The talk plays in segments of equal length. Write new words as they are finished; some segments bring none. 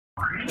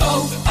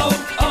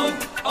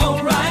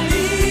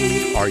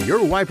O'Reilly. Are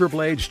your wiper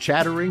blades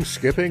chattering,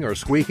 skipping, or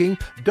squeaking?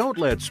 Don't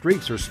let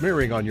streaks or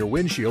smearing on your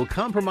windshield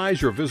compromise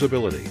your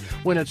visibility.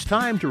 When it's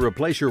time to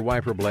replace your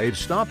wiper blades,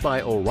 stop by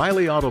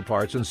O'Reilly Auto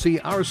Parts and see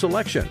our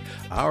selection.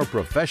 Our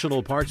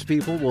professional parts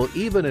people will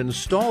even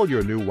install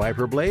your new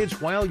wiper blades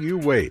while you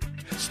wait.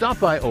 Stop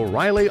by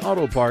O'Reilly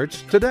Auto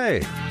Parts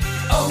today.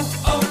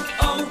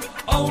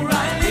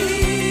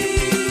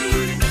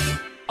 O'Reilly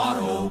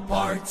Auto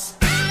Parts.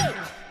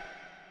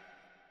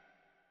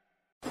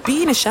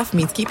 Being a chef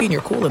means keeping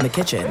your cool in the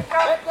kitchen.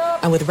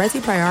 And with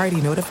Resi Priority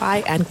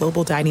Notify and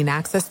Global Dining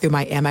Access through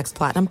my Amex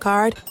Platinum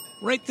card,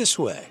 right this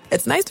way.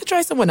 It's nice to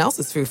try someone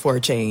else's food for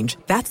a change.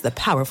 That's the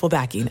powerful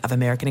backing of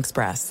American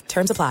Express.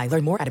 Terms apply.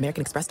 Learn more at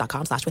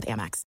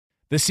americanexpress.com/withAmex.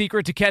 The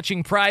secret to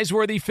catching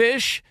prize-worthy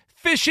fish?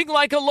 Fishing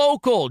like a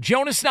local.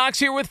 Jonas Knox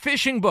here with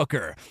Fishing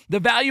Booker.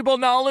 The valuable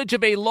knowledge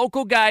of a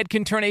local guide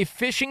can turn a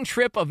fishing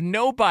trip of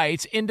no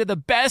bites into the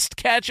best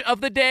catch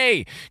of the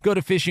day. Go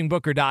to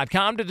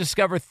fishingbooker.com to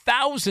discover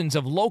thousands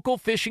of local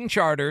fishing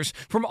charters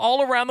from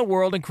all around the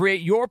world and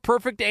create your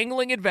perfect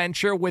angling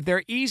adventure with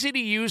their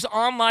easy-to-use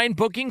online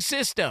booking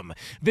system.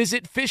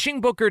 Visit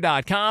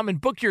fishingbooker.com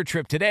and book your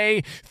trip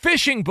today.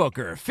 Fishing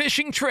Booker.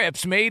 Fishing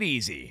trips made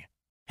easy.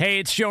 Hey,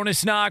 it's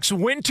Jonas Knox.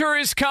 Winter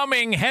is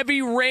coming.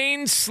 Heavy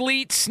rain,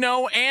 sleet,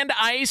 snow, and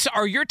ice.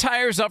 Are your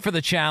tires up for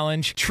the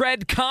challenge?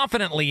 Tread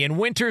confidently in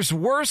winter's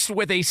worst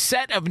with a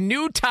set of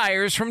new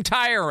tires from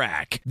Tire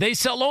Rack. They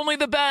sell only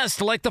the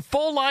best, like the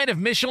full line of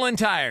Michelin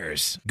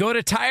tires. Go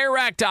to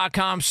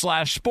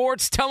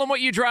TireRack.com/sports. Tell them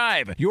what you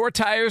drive. Your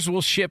tires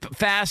will ship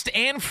fast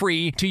and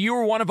free to you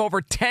or one of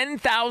over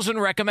 10,000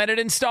 recommended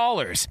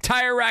installers.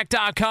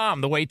 TireRack.com,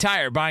 the way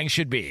tire buying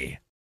should be.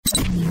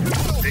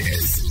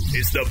 This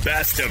is the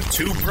best of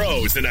two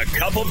pros and a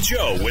cup of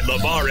Joe with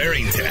LeVar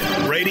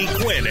Arrington, Brady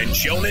Quinn, and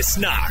Jonas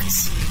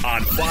Knox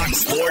on Fox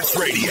Sports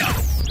Radio.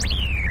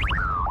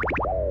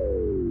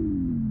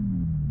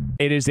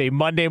 It is a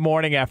Monday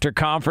morning after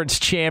Conference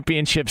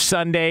Championship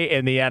Sunday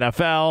in the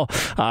NFL.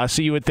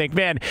 So you would think,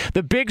 man,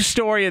 the big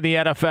story of the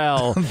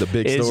NFL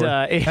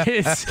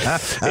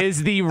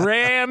is the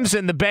Rams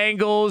and the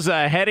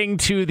Bengals heading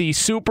to the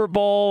Super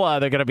Bowl.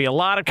 There's going to be a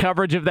lot of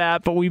coverage of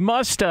that, but we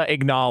must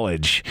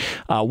acknowledge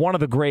one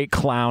of the great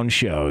clown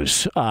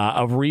shows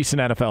of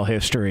recent NFL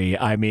history.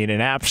 I mean,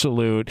 an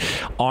absolute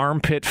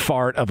armpit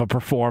fart of a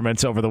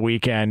performance over the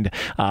weekend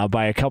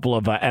by a couple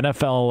of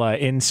NFL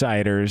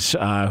insiders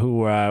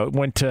who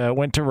went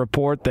to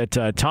report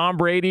that Tom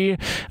Brady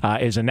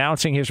is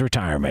announcing his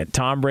retirement.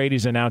 Tom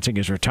Brady's announcing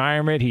his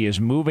retirement. He is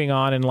moving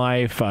on in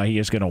life. He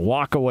is going to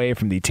walk away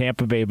from the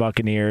Tampa Bay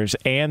Buccaneers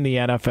and the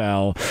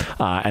NFL.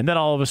 And then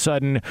all of a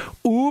sudden,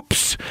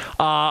 oops,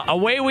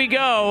 away we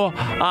go.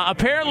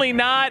 Apparently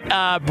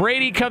not.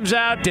 Brady comes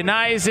out,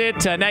 denies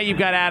it. Now you've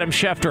got Adam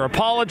Schefter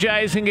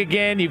apologizing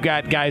again. You've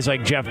got guys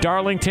like Jeff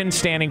Darlington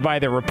standing by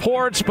their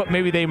reports, but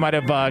maybe they might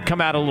have come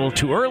out a little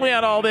too early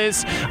on all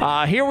this.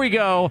 Here we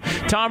go.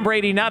 Tom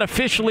Brady not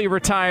officially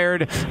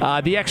retired.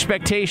 The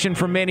expectation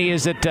for many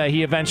is that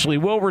he eventually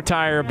will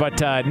retire, but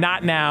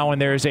not now.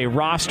 And there is a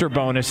roster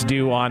bonus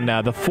due on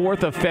the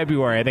 4th of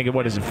February. I think,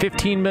 what is it,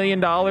 $15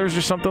 million or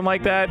something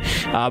like that?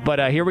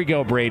 But here we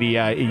go, Brady.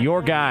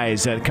 Your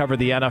guys that covered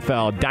the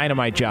NFL,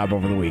 dynamite job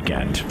over the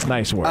weekend.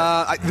 Nice work.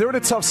 They're in a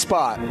tough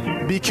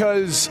spot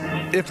because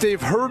if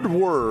they've heard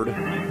word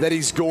that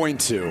he's going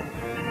to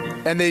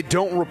and they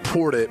don't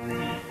report it,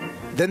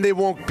 then they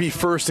won't be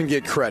first and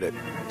get credit.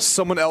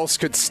 Someone else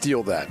could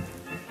steal that.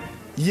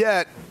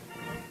 Yet,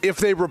 if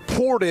they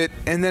report it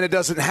and then it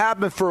doesn't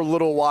happen for a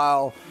little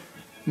while,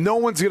 no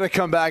one's going to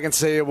come back and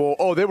say, well,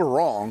 oh, they were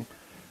wrong.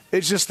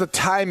 It's just the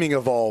timing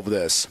of all of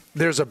this.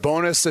 There's a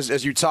bonus,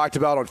 as you talked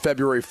about, on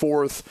February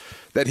 4th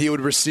that he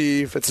would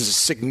receive. It's a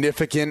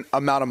significant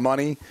amount of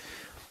money.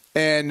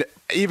 And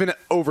even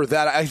over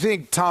that, I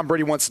think Tom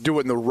Brady wants to do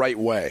it in the right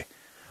way.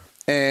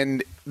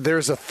 And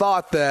there's a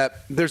thought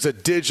that there's a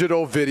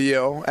digital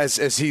video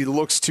as he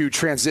looks to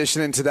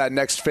transition into that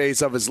next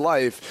phase of his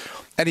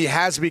life. And he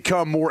has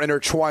become more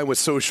intertwined with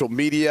social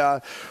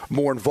media,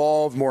 more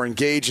involved, more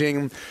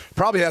engaging.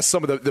 Probably has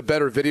some of the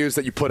better videos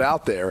that you put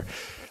out there.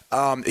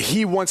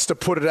 He wants to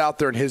put it out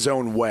there in his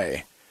own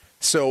way.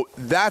 So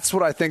that's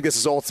what I think this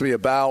is ultimately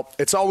about.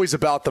 It's always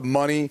about the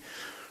money,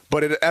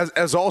 but as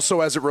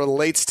it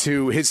relates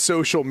to his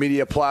social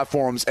media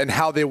platforms and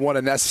how they want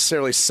to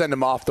necessarily send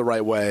him off the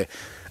right way,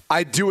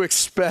 I do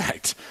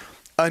expect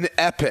an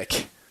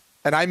epic,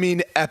 and I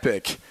mean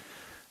epic,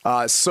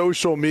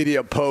 social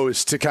media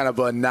post to kind of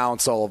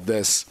announce all of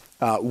this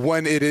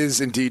when it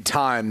is indeed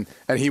time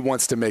and he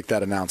wants to make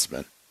that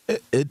announcement.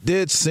 It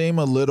did seem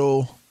a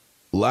little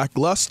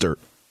lackluster.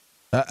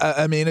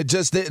 I mean, it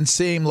just didn't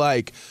seem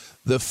like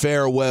the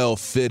farewell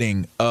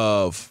fitting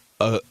of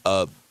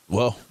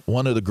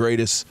one of the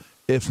greatest,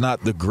 if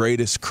not the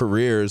greatest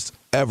careers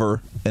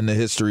ever in the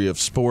history of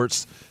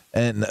sports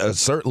and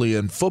certainly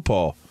in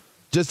football.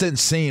 Just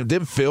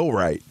didn't feel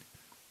right.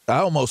 I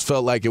almost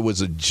felt like it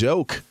was a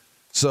joke.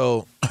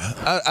 So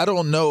I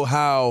don't know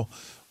how,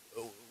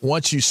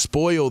 once you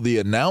spoil the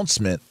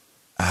announcement,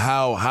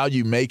 how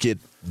you make it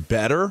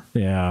better.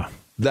 Yeah.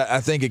 That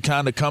I think it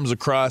kind of comes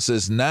across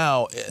as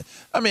now.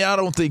 I mean, I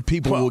don't think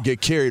people will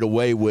get carried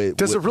away with.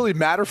 Does it really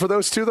matter for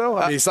those two, though?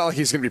 I mean, it's not like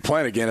he's going to be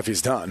playing again if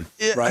he's done,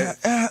 right?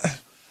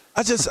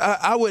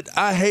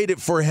 I hate it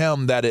for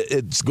him that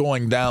it's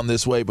going down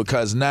this way,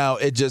 because now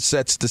it just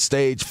sets the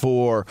stage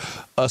for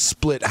a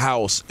split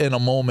house in a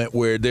moment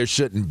where there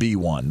shouldn't be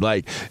one.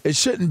 Like, it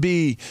shouldn't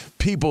be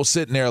people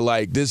sitting there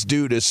like, this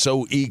dude is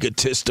so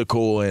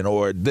egotistical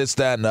or this,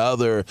 that, and the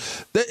other.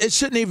 It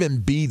shouldn't even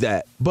be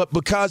that. But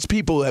because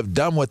people have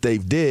done what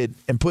they've did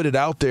and put it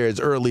out there as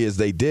early as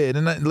they did,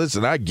 and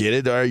listen, I get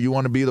it. You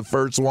want to be the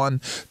first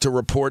one to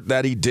report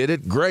that he did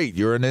it? Great.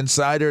 You're an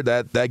insider.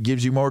 That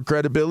gives you more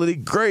credibility.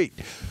 Great.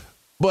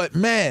 But,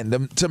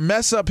 man, to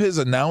mess up his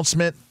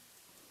announcement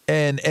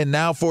and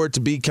now for it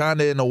to be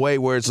kind of in a way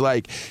where it's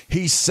like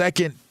he's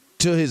second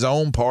to his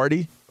own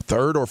party,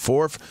 third or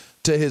fourth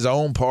to his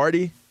own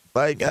party,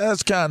 like,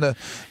 that's kind of,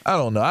 I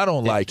don't know. I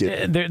don't like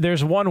it.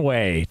 There's one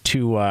way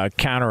to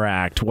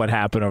counteract what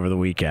happened over the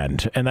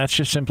weekend, and that's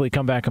just simply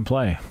come back and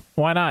play.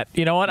 Why not?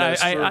 You know what?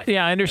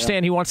 I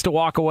understand he wants to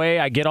walk away.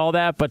 I get all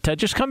that, but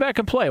just come back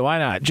and play. Why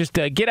not? Just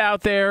get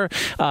out there.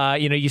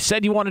 You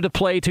said you wanted to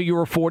play till you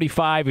were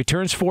 45. He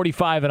turns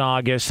 45 in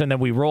August, and then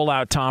we roll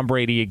out Tom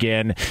Brady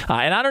again.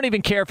 And I don't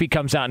even care if he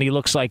comes out and he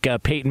looks like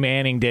Peyton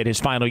Manning did his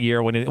final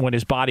year when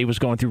his body was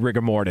going through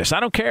rigor mortis. I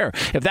don't care.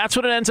 If that's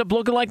what it ends up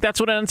looking like, that's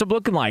what it ends up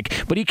looking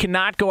like. But he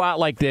cannot go out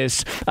like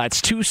this.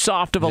 It's too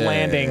soft of a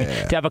landing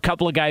to have a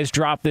couple of guys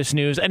drop this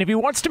news. And if he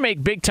wants to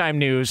make big-time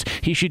news,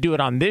 he should do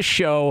it on this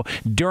show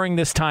during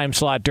this time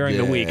slot during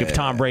the week if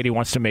Tom Brady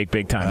wants to make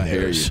big-time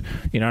news.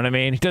 You know what I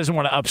mean? He doesn't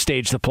want to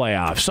upstage the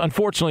playoffs.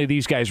 Unfortunately,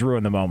 these guys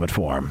ruin the moment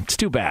for him. It's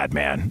too bad,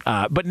 man.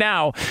 But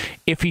now,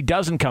 if he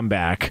doesn't come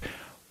back,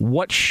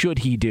 what should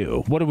he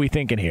do? What are we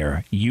thinking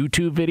here?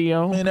 YouTube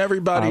video? I mean,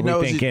 everybody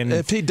knows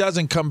if he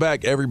doesn't come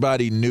back,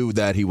 everybody knew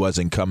that he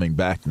wasn't coming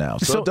back now.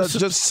 So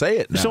just say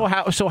it now.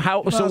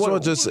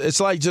 It's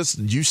like just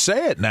you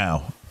say it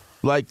now.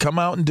 Like, come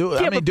out and do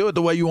it. Yeah, do it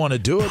the way you want to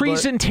do it.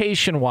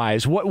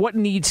 Presentation-wise, what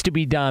needs to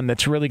be done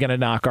that's really going to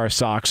knock our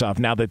socks off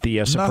now that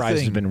the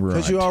surprise has been ruined?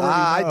 Because you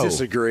already know. I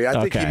disagree. I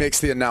think he makes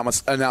the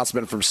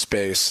announcement from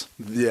space.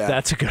 Yeah,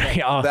 that's a good.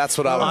 That's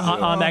what I would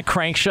do. On that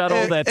crank shuttle.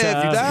 If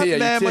that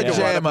Mamma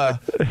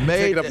Jamma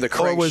made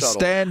or was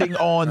standing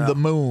on the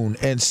moon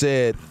and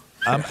said,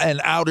 I'm in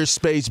outer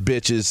space,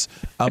 bitches.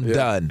 I'm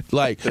done.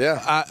 Like,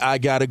 I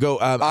got to go.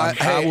 I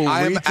will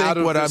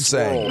rethink what I'm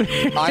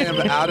saying. I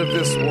am out of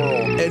this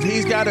world. If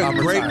he's got a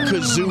great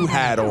kazoo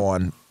hat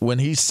on when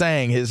he's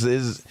saying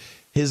his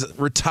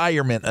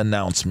retirement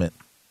announcement,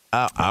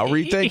 I'll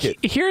rethink it.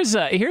 Here's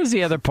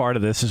the other part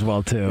of this as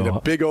well too.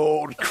 A big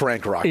old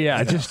crank rocket.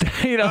 Yeah, just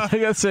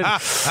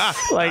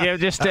like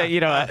just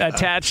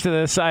attached to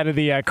the side of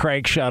the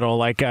crank shuttle,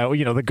 like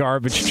the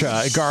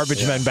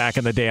garbage men back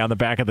in the day on the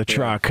back of the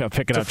truck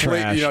picking up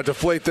trash.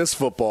 Deflate this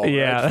football.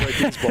 Yeah, right?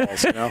 Deflate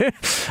these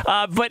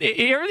balls. But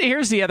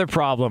here's the other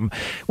problem: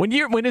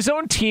 when his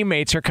own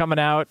teammates are coming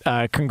out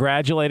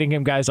congratulating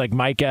him, guys like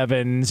Mike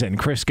Evans and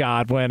Chris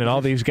Godwin and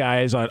all these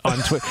guys on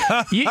Twitter.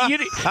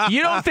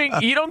 You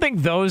don't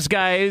think those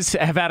guys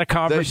have had a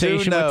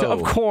conversation with him?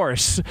 Of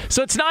course.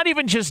 So it's not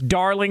even just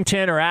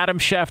Darlington or Adam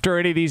Schefter or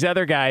any of these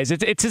other guys.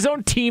 It's his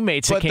own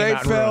teammates that came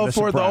out and ruined the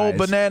surprise. But they fell for the old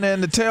banana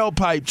in the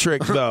tailpipe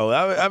trick, though.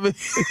 I mean,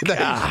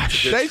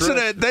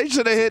 they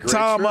should have hit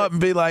Tom up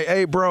and be like,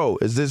 "Hey, bro,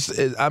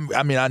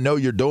 I know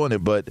you're doing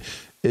it, but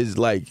is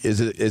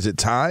it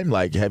time?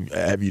 Like,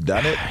 have you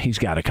done it?" He's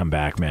got to come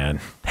back, man.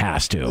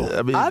 Has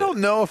to. I don't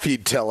know if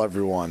he'd tell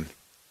everyone.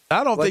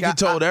 I don't think he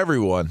told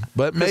everyone,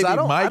 but maybe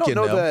Mike and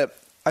them.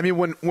 I mean,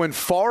 when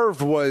Favre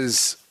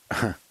was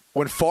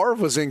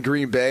in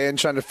Green Bay and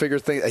trying to figure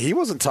things, he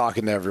wasn't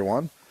talking to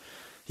everyone.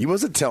 He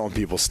wasn't telling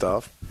people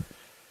stuff.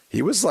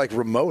 He was like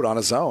remote on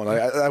his own.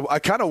 I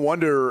kind of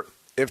wonder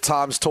if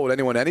Tom's told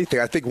anyone anything.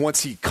 I think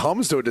once he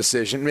comes to a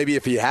decision, maybe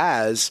if he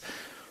has,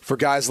 for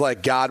guys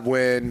like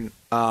Godwin,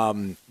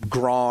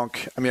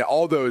 Gronk, I mean,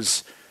 all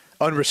those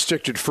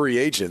unrestricted free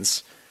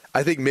agents,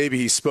 I think maybe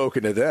he's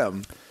spoken to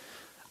them.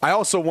 I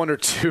also wonder,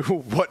 too,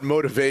 what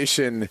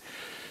motivation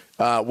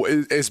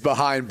is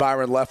behind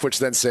Byron Leftwich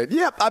then said,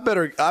 "Yep, I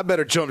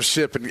better jump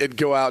ship and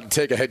go out and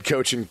take a head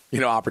coaching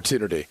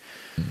opportunity."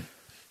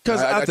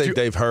 Because I think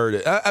they've heard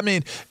it. I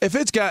mean, if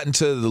it's gotten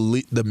to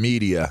the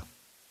media,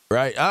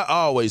 right? I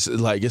always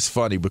it's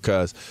funny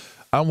because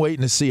I'm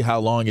waiting to see how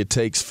long it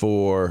takes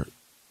for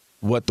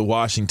what the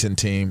Washington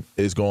team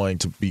is going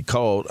to be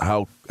called,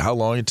 how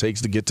long it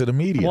takes to get to the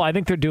media. Well, I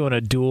think they're doing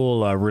a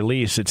dual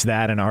release. It's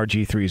that and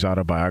RG3's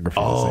autobiography.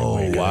 Oh,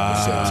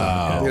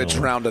 wow. They're going to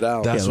drown it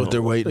out. That's what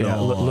they're waiting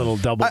on. Little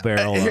double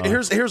barrel.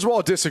 Here's where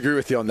I'll disagree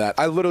with you on that.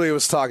 I literally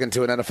was talking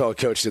to an NFL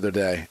coach the other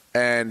day,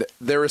 and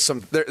there's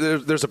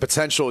a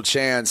potential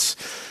chance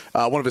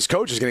one of his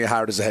coaches is going to get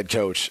hired as a head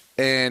coach.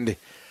 And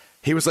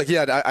he was like,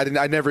 "Yeah,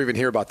 I never even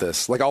hear about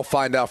this. Like, I'll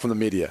find out from the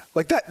media."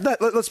 Like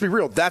that. Let's be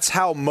real. That's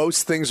how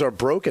most things are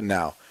broken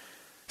now.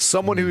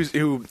 Someone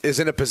who is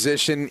in a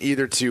position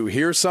either to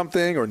hear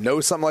something or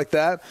know something like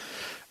that,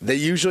 they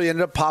usually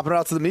end up popping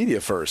out to the media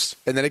first,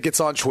 and then it gets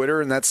on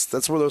Twitter, and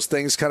that's where those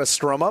things kind of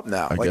strum up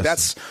now.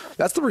 That's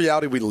the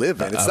reality we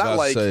live in. It's not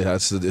like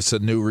it's a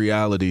new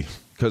reality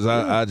because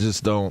I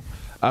just don't.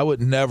 I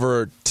would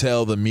never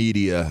tell the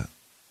media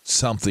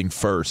something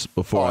first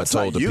before I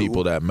told the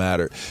people that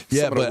matter.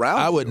 Yeah, but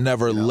I would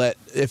never let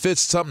if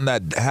it's something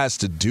that has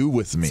to do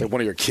with me. It's like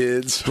one of your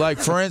kids. Like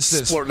for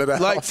instance,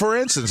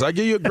 I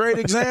give you a great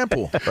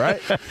example,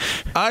 right?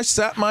 I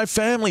sat my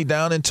family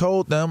down and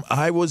told them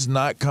I was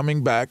not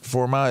coming back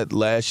for my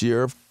last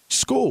year of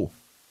school.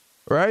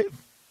 Right?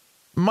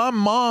 My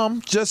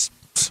mom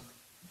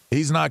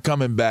he's not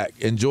coming back.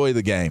 Enjoy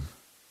the game.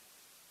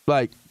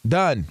 Like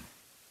done.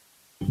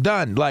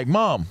 Like,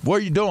 Mom, what are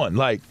you doing?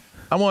 Like,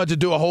 I wanted to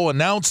do a whole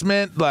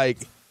announcement, like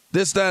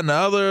this, that, and the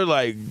other.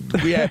 Like,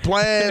 we had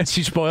plans.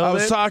 She spoiled it. I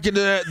was talking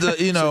to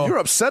So you're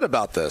upset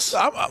about this?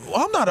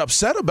 I'm not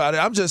upset about it.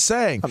 I'm just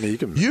saying. I mean,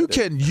 you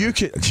can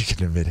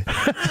admit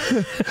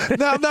it.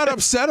 No, I'm not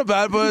upset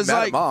about it, but it's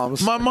like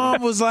my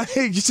mom was like,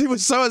 she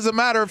was so as a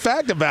matter of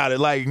fact about it.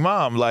 Like,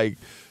 Mom, like.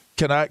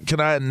 Can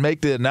I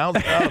make the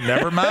announcement? Oh,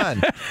 never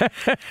mind.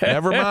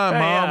 Never mind,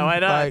 Mom. Yeah, why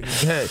not? Like,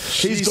 hey,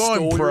 he's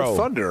going pro.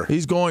 Thunder.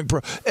 He's going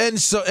pro.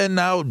 And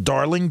now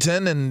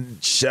Darlington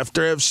and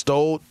Schefter have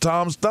stole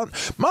Tom's thunder.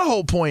 My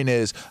whole point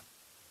is,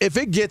 if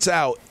it gets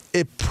out,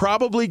 it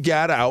probably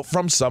got out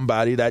from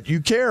somebody that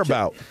you care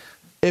about.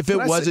 If it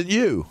wasn't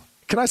you.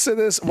 Can I say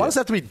this? Why does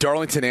it have to be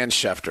Darlington and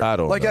Schefter? I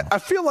don't know. I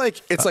feel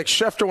like it's like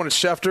Schefter when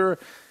it's Schefter,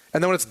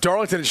 and then when it's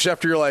Darlington and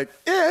Schefter, you're like,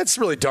 yeah, it's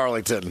really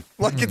Darlington.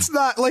 Like, it's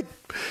not like.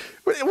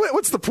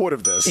 What's the point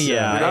of this?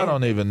 Yeah, I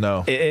don't even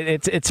know.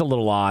 It's a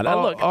little odd.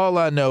 All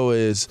I know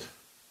is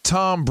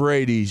Tom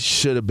Brady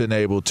should have been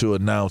able to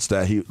announce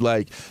that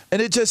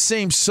and it just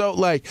seems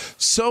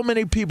so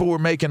many people were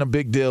making a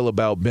big deal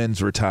about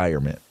Ben's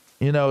retirement.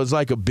 You know, it's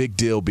like a big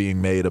deal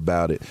being made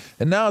about it.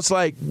 And now it's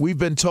like we've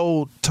been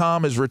told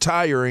Tom is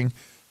retiring,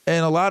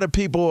 and a lot of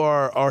people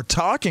are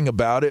talking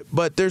about it,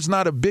 but there's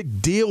not a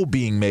big deal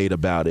being made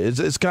about it.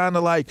 It's kind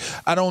of like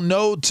I don't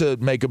know to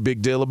make a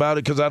big deal about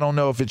it because I don't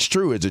know if it's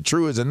true. Is it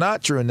true? Is it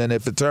not true? And then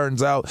if it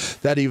turns out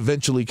that he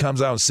eventually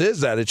comes out and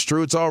says that it's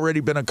true, it's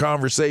already been a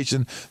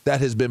conversation that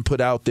has been put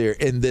out there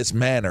in this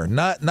manner.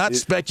 Not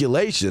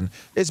speculation.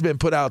 It's been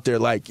put out there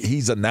like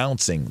he's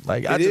announcing.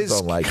 Like I just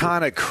don't like it. It is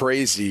kind of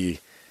crazy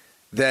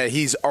that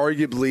he's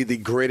arguably the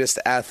greatest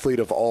athlete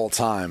of all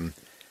time,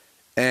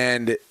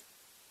 and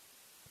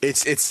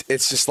it's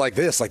just like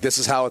this. Like, this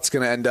is how it's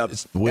going to end up.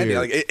 It's weird.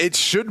 Like, it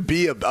should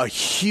be a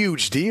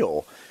huge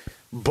deal.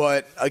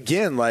 But,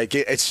 again, like,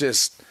 it's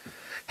just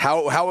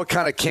how it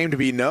kind of came to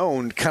be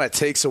known kind of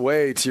takes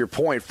away, to your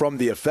point, from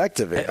the effect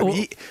of it. I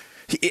mean,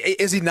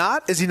 is he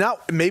not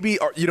maybe,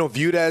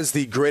 viewed as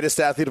the greatest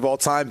athlete of all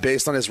time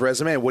based on his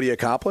resume and what he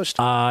accomplished?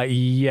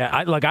 Yeah.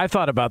 I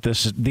thought about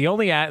this. The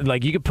only,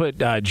 you could put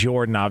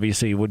Jordan,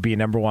 obviously, would be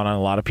number one on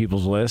a lot of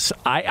people's lists.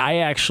 I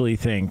actually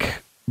think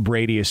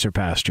Brady has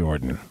surpassed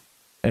Jordan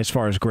as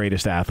far as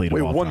greatest athlete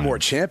of all time. Won more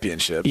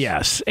championships.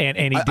 Yes, and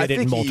he did it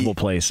in multiple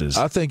places.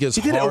 I think it's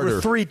he did harder. It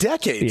over 3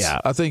 decades.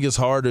 Yeah. I think it's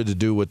harder to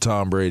do what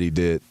Tom Brady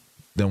did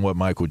than what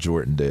Michael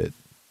Jordan did.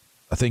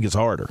 I think it's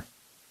harder.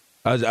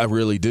 I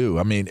really do.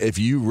 I mean, if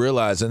you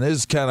realize, and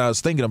this is I was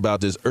thinking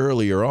about this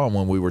earlier on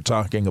when we were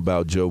talking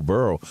about Joe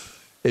Burrow.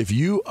 If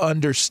you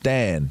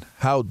understand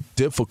how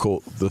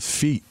difficult the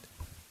feat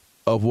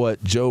of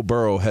what Joe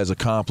Burrow has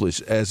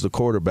accomplished as the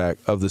quarterback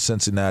of the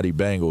Cincinnati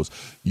Bengals,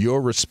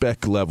 your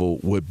respect level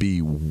would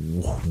be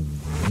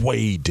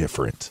way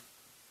different.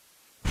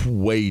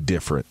 Way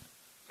different.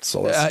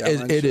 So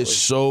it is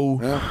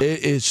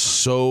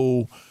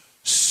so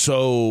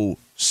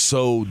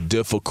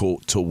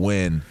difficult to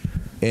win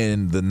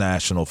in the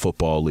National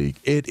Football League.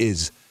 It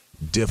is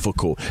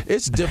difficult.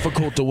 It's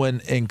difficult to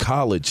win in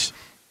college.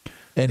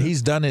 And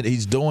he's done it.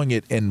 He's doing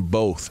it in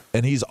both.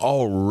 And he's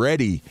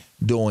already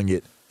doing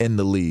it in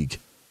the league.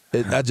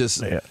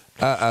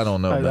 I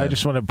don't know. I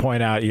just want to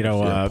point out,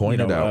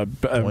 a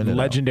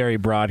legendary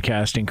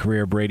broadcasting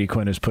career Brady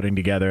Quinn is putting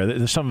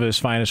together. Some of his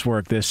finest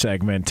work this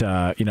segment,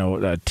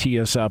 tee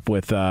us up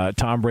with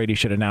Tom Brady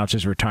should announce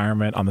his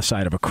retirement on the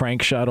side of a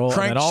crank shuttle.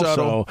 And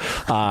also,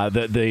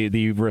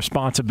 the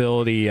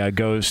responsibility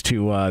goes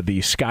to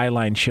the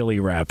Skyline Chili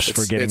reps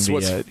for getting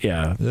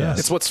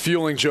It's what's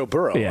fueling Joe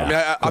Burrow.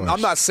 Yeah, I mean,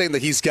 I'm not saying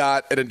that he's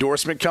got an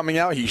endorsement coming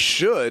out. He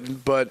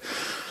should, but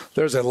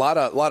there's a lot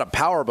of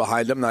power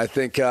behind him. And I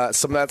think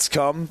some of that's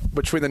come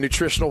between the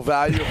nutritional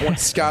value of one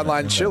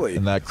Skyline chili.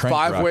 And that crank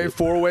 5-way,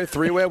 4-way,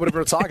 3-way, whatever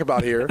we're talking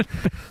about here.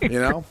 I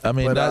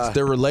mean,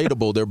 they're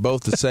relatable. They're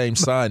both the same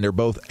sign. They're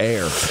both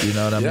air. You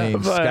know what I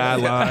mean?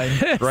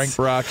 Skyline, crank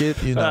rocket.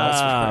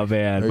 Oh,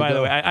 man. By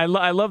the way, I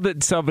love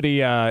that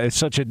somebody is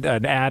such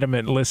an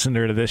adamant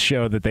listener to this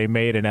show that they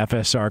made an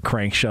FSR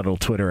Crank Shuttle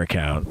Twitter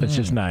account. It's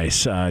just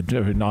nice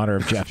in honor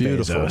of Jeff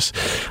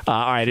Bezos.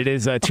 All right, it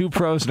is 2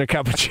 pros and a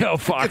cup of Joe.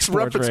 Fox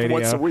Fox Sports referenced Radio.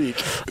 once a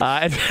week.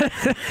 I mean,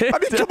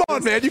 come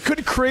on, man. You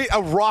couldn't create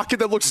a rocket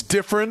that looks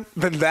different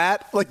than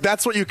that. Like,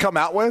 that's what you come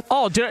out with?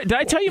 Oh, did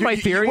I tell you my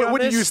theory on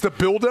Would this? you use the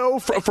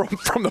Bildo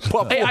from the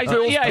Buffalo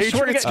Bills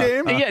Patriots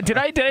game? Yeah, did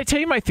I tell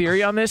you my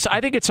theory on this?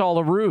 I think it's all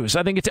a ruse.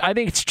 I think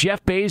it's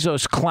Jeff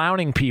Bezos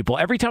clowning people.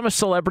 Every time a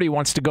celebrity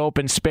wants to go up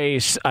in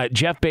space,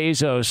 Jeff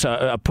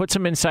Bezos puts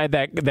them inside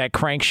that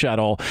crank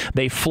shuttle.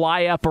 They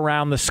fly up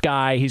around the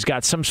sky. He's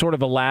got some sort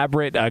of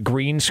elaborate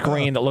green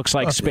screen that looks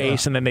like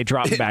space, and then they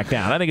drop him back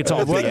down. I think it's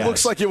all BS. It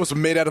looks like it was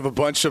made out of a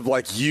bunch of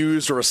like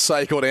used or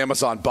recycled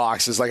Amazon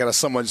boxes, like out of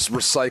someone's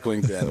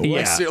recycling bin.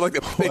 Yeah. Like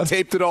they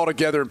taped it all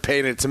together and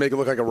painted it to make it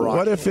look like a rocket.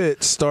 What if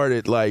it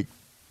started like,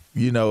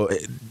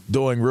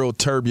 doing real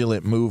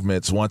turbulent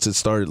movements once it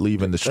started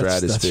leaving the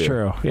stratosphere? That's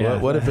true. Yeah.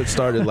 What if it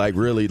started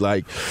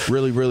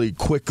really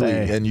quickly,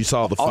 and you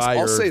saw the fire?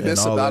 I'll say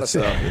this about it,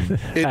 though.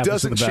 It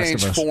doesn't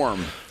change us.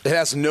 form. It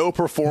has no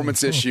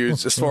performance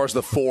issues as far as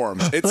the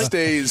form. It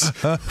stays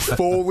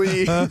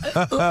fully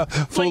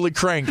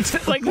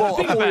cranked. Like,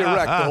 fully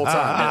erect the whole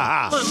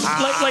time.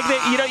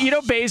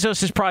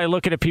 Bezos is probably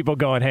looking at people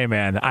going, "Hey,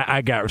 man,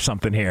 I got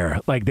something here."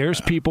 Like, there's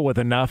people with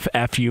enough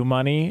FU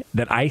money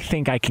that I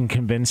think I can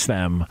convince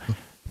them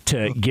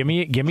to give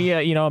me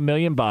 $1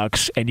 million,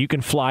 and you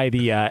can fly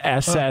the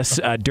SS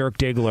Dirk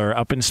Diggler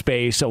up in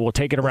space. So we'll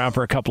take it around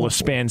for a couple of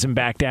spins and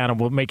back down, and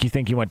we'll make you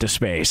think you went to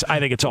space. I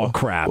think it's all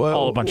crap,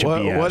 all a bunch of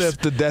BS. What if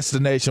the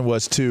destination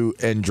was to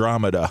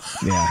Andromeda?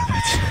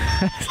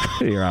 Yeah,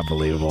 you're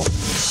unbelievable.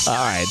 All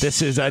right,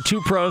 this is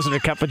Two Pros and a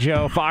Cup of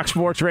Joe, Fox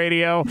Sports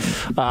Radio.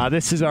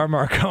 This is our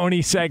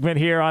Marconi segment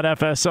here on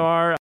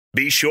FSR.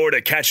 Be sure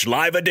to catch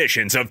live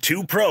editions of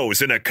Two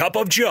Pros and a Cup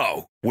of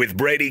Joe with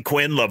Brady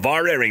Quinn,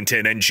 LeVar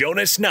Arrington, and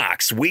Jonas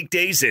Knox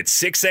weekdays at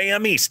 6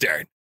 a.m.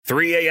 Eastern,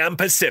 3 a.m.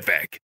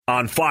 Pacific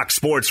on Fox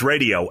Sports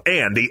Radio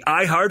and the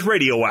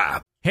iHeartRadio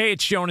app. Hey,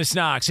 it's Jonas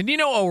Knox, and you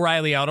know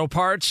O'Reilly Auto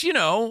Parts. You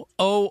know,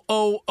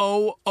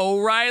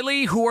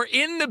 O'Reilly, who are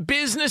in the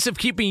business of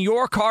keeping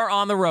your car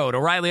on the road.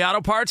 O'Reilly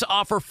Auto Parts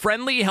offer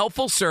friendly,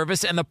 helpful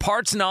service and the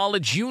parts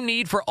knowledge you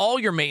need for all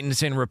your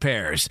maintenance and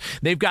repairs.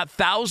 They've got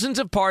thousands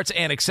of parts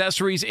and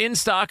accessories in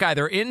stock,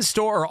 either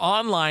in-store or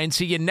online,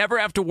 so you never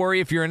have to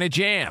worry if you're in a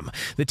jam.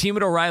 The team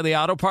at O'Reilly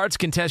Auto Parts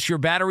can test your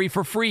battery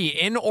for free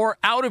in or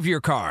out of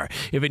your car.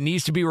 If it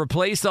needs to be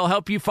replaced, they'll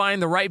help you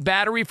find the right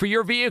battery for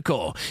your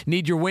vehicle.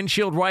 Need your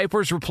windshield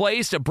wipers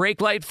replaced, a brake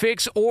light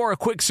fix, or a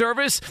quick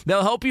service?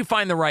 They'll help you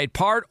find the right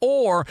part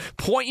or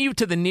point you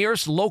to the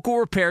nearest local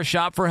repair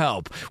shop for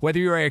help. Whether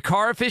you're a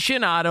car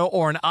aficionado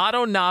or an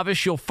auto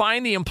novice, you'll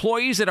find the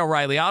employees at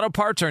O'Reilly Auto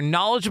Parts are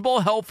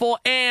knowledgeable, helpful,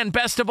 and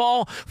best of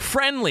all,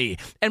 friendly.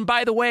 And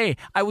by the way,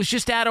 I was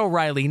just at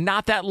O'Reilly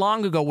not that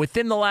long ago,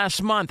 within the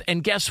last month,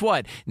 and guess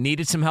what?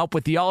 Needed some help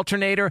with the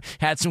alternator,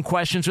 had some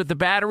questions with the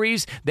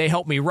batteries. They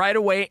helped me right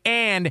away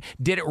and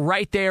did it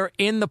right there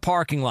in the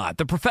parking lot.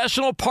 The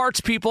professional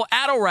parts people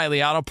at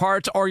O'Reilly Auto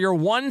Parts are your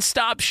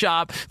one-stop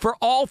shop for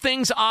all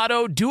things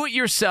auto,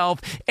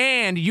 do-it-yourself,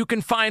 and you can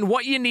find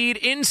what you need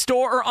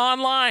in-store or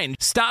online.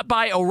 Stop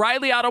by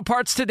O'Reilly Auto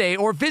Parts today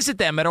or visit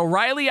them at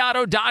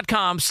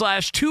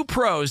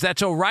O'ReillyAuto.com/2pros.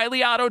 That's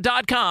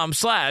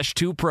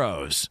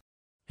O'ReillyAuto.com/2pros.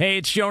 Hey,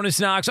 it's Jonas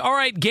Knox. All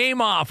right, game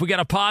off. We got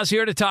to pause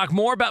here to talk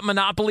more about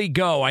Monopoly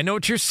Go. I know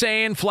what you're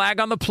saying. Flag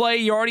on the play.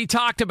 You already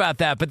talked about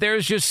that, but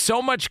there's just so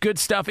much good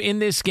stuff in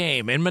this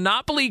game. In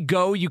Monopoly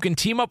Go, you can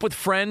team up with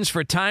friends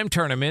for time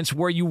tournaments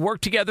where you work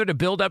together to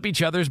build up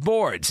each other's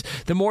boards.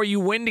 The more you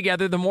win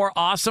together, the more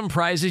awesome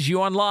prizes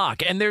you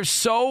unlock. And there's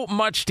so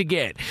much to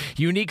get.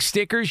 Unique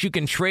stickers you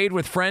can trade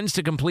with friends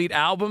to complete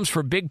albums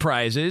for big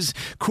prizes.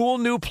 Cool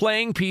new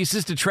playing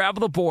pieces to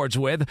travel the boards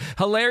with.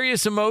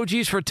 Hilarious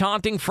emojis for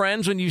taunting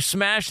friends when you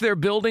smash their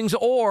buildings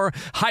or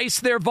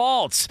heist their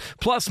vaults.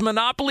 Plus,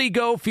 Monopoly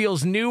Go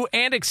feels new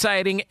and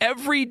exciting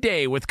every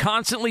day with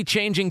constantly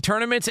changing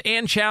tournaments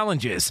and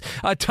challenges.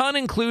 A ton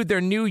include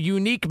their new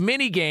unique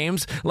mini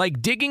games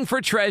like digging for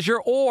treasure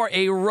or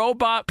a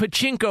robot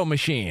pachinko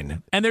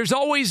machine. And there's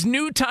always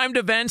new timed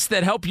events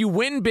that help you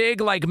win big,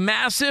 like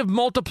massive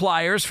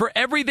multipliers for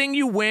everything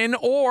you win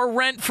or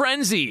rent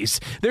frenzies.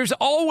 There's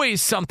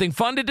always something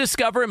fun to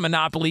discover in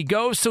Monopoly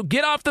Go, so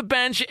get off the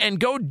bench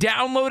and go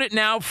download it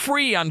now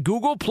free on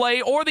Google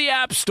Play or the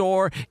App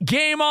Store.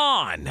 Game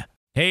on!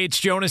 Hey, it's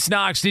Jonas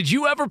Knox. Did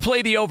you ever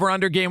play the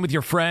over-under game with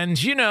your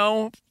friends? You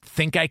know,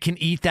 think I can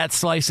eat that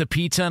slice of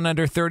pizza in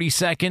under 30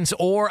 seconds,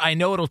 or I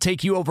know it'll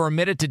take you over a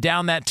minute to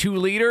down that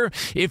 2-liter.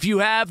 If you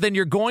have, then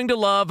you're going to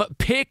love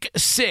Pick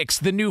 6,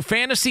 the new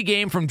fantasy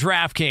game from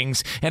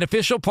DraftKings, an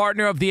official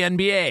partner of the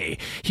NBA.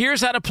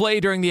 Here's how to play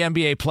during the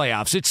NBA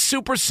playoffs. It's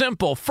super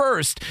simple.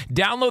 First,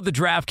 download the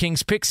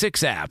DraftKings Pick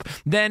 6 app.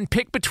 Then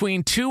pick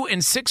between 2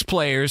 and 6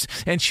 players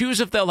and choose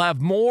if they'll have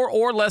more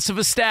or less of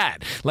a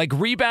stat, like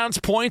rebounds,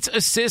 points,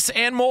 assists,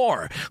 and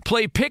more.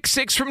 Play Pick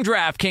 6 from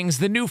DraftKings,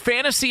 the new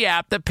fantasy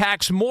app that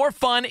packs more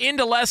fun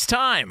into less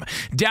time.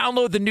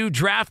 Download the new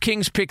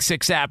DraftKings Pick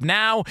 6 app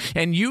now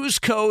and use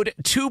code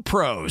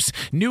 2pros.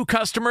 New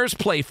customers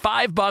play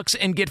 $5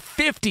 and get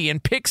 $50 in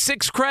Pick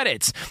 6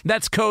 credits.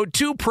 That's code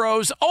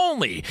 2pros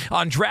only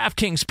on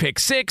DraftKings Pick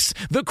 6.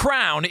 The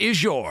crown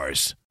is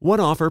yours. One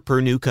offer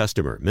per new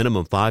customer.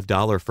 Minimum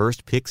 $5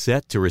 first pick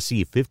set to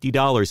receive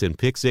 $50 in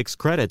Pick 6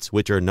 credits,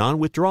 which are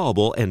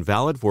non-withdrawable and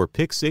valid for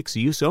Pick 6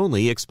 use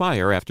only.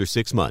 Expire after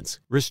 6 months.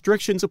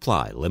 Restrictions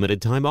apply.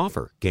 Limited time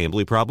offer.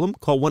 Gambling problem?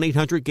 Call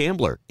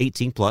 1-800-GAMBLER.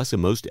 18 plus in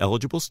most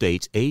eligible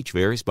states. Age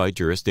varies by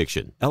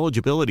jurisdiction.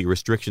 Eligibility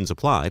restrictions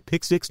apply.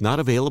 Pick 6 not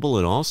available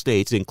in all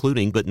states,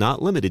 including but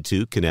not limited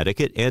to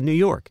Connecticut and New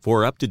York.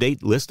 For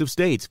up-to-date list of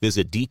states,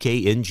 visit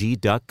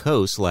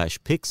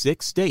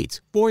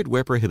dkng.co/pick6states. Void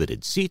where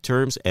prohibited. See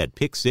terms at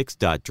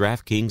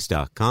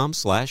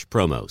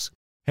pick6.draftkings.com/promos.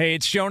 Hey,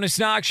 it's Jonas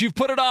Knox. You've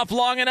put it off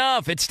long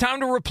enough. It's time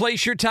to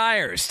replace your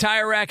tires.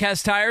 Tire Rack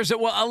has tires that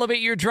will elevate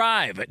your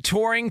drive.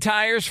 Touring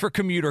tires for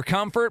commuter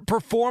comfort,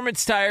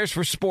 performance tires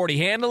for sporty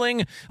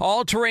handling,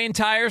 all-terrain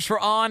tires for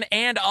on-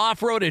 and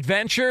off-road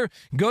adventure.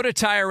 Go to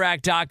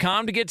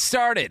TireRack.com to get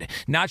started.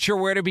 Not sure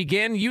where to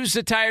begin? Use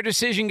the Tire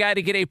Decision Guide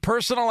to get a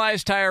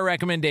personalized tire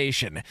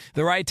recommendation.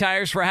 The right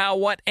tires for how,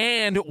 what,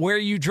 and where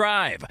you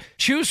drive.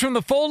 Choose from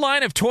the full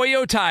line of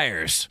Toyo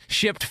tires.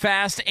 Shipped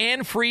fast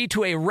and free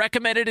to a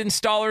recommended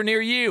installer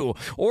near you,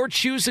 or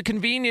choose the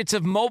convenience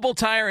of mobile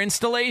tire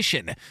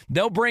installation.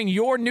 They'll bring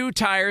your new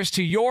tires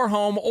to your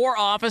home or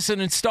office and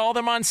install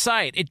them on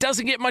site. It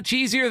doesn't get much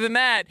easier than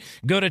that.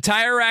 Go to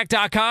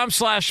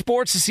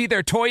TireRack.com/sports to see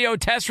their Toyo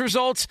test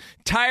results,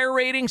 tire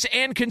ratings,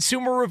 and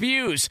consumer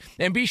reviews.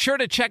 And be sure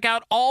to check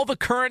out all the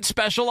current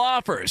special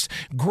offers.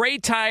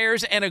 Great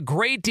tires and a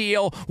great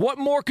deal. What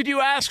more could you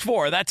ask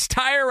for? That's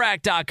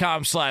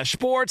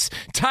TireRack.com/sports.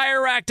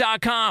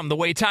 TireRack.com, the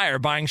way tire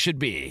buying should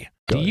be.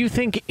 Do you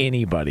think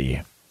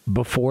anybody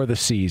before the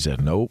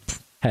season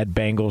had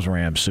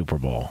Bengals-Rams Super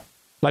Bowl?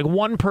 Like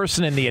one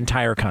person in the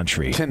entire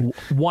country.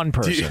 One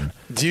person.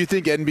 Do you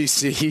think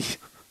NBC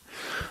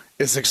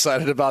is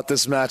excited about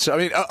this match? I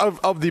mean,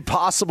 of the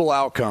possible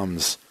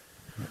outcomes,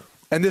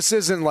 and this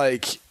isn't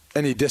like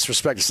any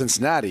disrespect to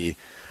Cincinnati,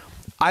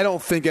 I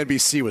don't think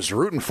NBC was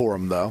rooting for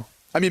him, though.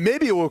 I mean,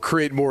 maybe it will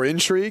create more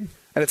intrigue,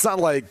 and it's not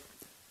like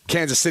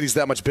Kansas City's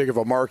that much bigger of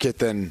a market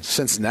than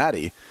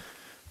Cincinnati.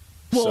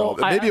 Well,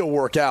 so maybe it'll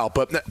work out.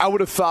 But I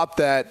would have thought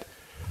that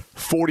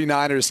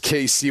 49ers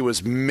KC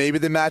was maybe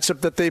the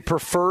matchup that they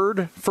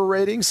preferred for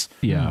ratings.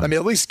 Yeah. I mean,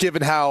 at least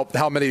given how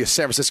many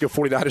San Francisco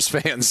 49ers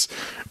fans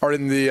are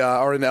in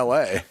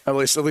LA. At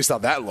least how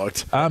that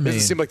looked. I mean, it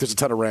doesn't seem like there's a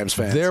ton of Rams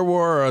fans. There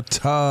were a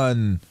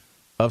ton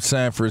of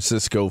San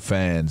Francisco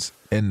fans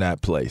in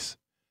that place.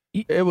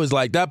 It was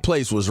like that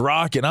place was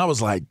rocking. I was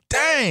like,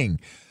 dang,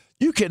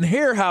 you can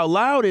hear how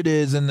loud it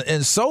is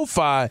in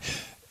SoFi.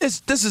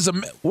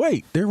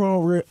 Wait, they're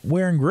all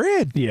wearing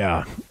red.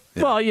 Yeah.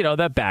 Well,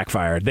 that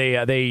backfired. They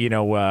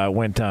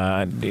went,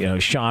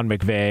 Sean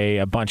McVay,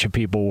 a bunch of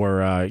people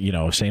were,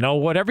 saying, oh,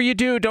 whatever you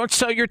do, don't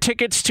sell your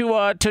tickets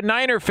to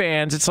Niner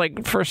fans. It's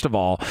like, first of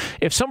all,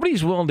 if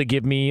somebody's willing to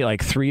give me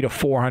like $300 to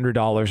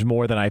 $400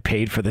 more than I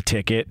paid for the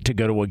ticket to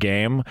go to a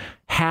game,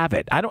 have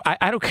it. I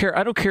don't care.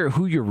 I don't care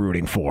who you're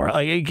rooting for.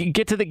 Like,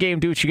 get to the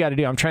game, do what you got to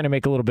do. I'm trying to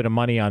make a little bit of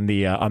money on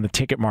the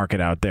ticket market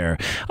out there.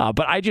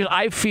 But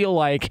I feel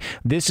like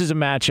this is a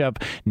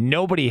matchup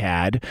nobody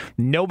had.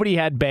 Nobody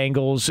had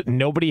Bengals.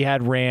 Nobody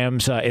had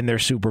Rams in their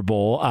Super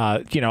Bowl.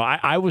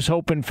 I was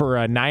hoping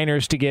for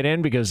Niners to get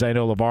in because I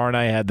know LeVar and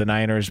I had the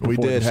Niners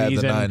before the season. We did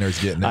have the Niners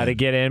getting in. To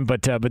get in,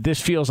 but this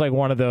feels like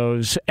one of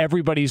those.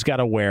 Everybody's got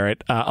to wear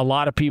it. A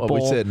lot of people.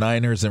 Well, we said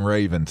Niners and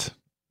Ravens.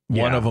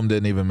 Yeah. One of them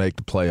didn't even make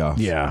the playoffs.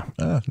 Yeah.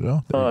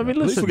 Listen, at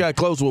least we got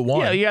close with one.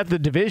 Yeah, you got the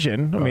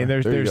division. I mean,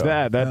 there's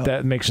that.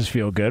 That makes us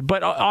feel good.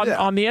 But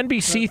on the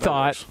NBC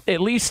thought,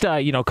 at least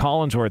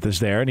Collinsworth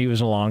is there, and he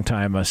was a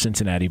long-time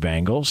Cincinnati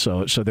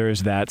Bengals. So there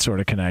is that sort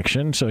of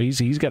connection. So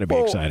he's got to be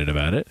excited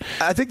about it.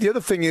 I think the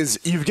other thing is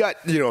you've got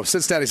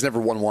Cincinnati's never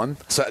won one,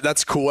 so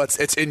that's cool.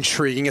 It's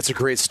intriguing. It's a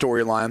great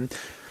storyline.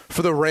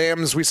 For the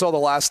Rams, we saw the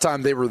last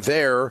time they were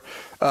there.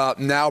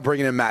 Now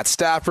bringing in Matt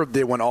Stafford,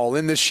 they went all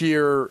in this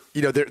year.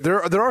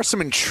 There are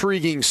some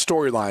intriguing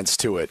storylines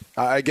to it.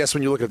 I guess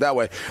when you look at it that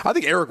way, I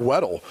think Eric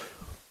Weddle,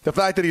 the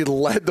fact that he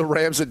led the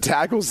Rams in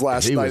tackles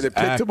last night, they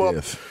picked him up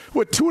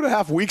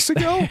 2.5 weeks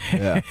ago.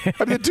 Yeah,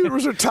 I mean the dude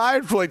was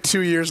retired for like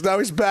 2 years. Now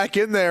he's back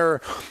in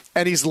there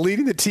and he's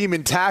leading the team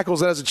in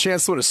tackles and has a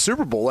chance to win a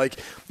Super Bowl. Like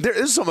there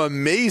is some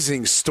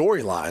amazing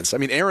storylines. I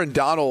mean Aaron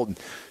Donald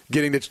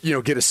getting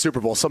to get a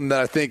Super Bowl, something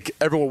that I think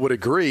everyone would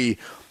agree.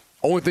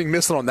 Only thing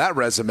missing on that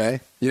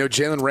resume,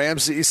 Jalen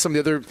Ramsey, some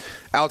of the other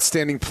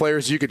outstanding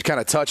players you could kind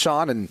of touch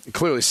on, and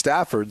clearly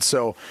Stafford.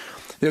 So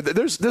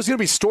there's going to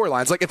be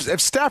storylines. Like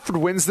if Stafford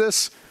wins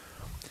this,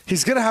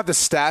 he's going to have the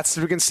stats to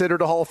be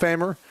considered a Hall of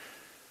Famer.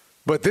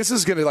 But this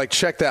is going to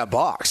check that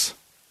box.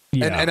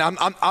 Yeah. And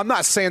I'm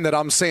not saying that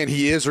I'm saying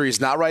he is or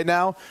he's not right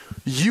now.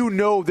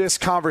 This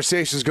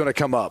conversation is going to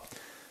come up.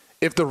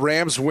 If the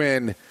Rams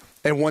win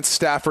and once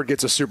Stafford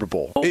gets a Super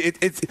Bowl.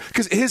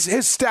 Because his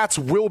stats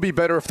will be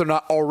better if they're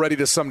not already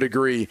to some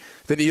degree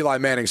than Eli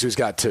Manning's, who's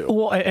got 2.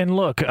 Well, and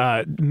look,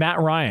 Matt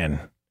Ryan,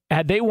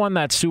 had they won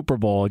that Super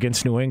Bowl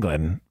against New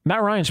England,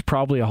 Matt Ryan's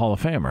probably a Hall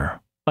of Famer.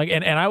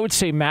 And I would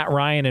say Matt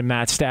Ryan and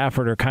Matt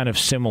Stafford are kind of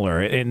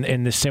similar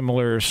in the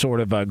similar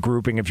sort of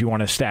grouping if you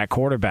want to stack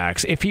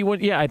quarterbacks. If he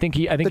would, I think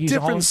he's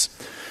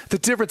the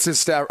difference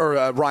is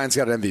Ryan's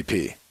got an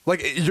MVP.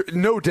 Like,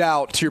 no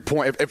doubt, to your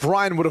point, if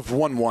Ryan would have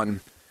won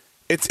one,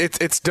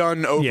 it's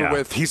done over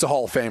with. He's a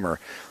Hall of Famer.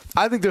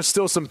 I think there's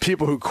still some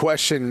people who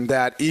question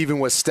that even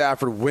with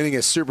Stafford winning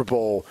a Super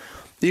Bowl,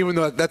 even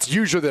though that's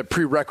usually the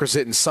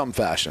prerequisite in some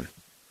fashion.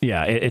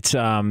 Yeah, it's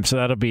so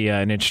that'll be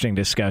an interesting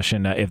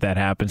discussion if that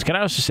happens. Can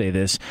I also say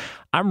this?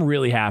 I'm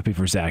really happy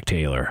for Zach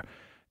Taylor.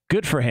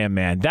 Good for him,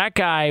 man. That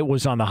guy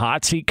was on the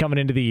hot seat coming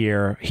into the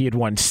year. He had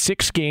won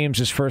 6 games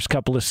his first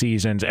couple of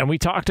seasons, and we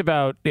talked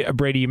about,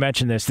 Brady, you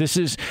mentioned this. This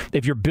is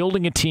if you're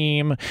building a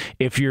team,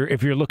 if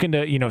you're looking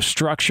to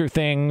structure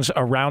things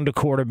around a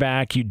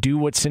quarterback, you do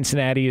what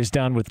Cincinnati has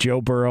done with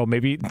Joe Burrow.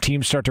 Maybe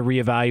teams start to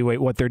reevaluate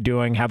what they're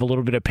doing, have a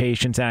little bit of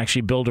patience, and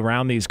actually build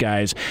around these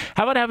guys.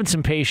 How about having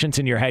some patience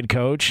in your head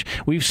coach?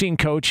 We've seen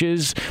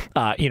coaches,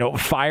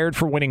 fired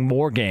for winning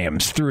more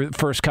games through the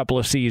first couple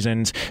of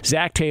seasons.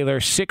 Zach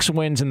Taylor, 6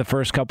 wins in the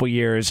first couple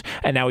years,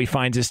 and now he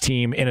finds his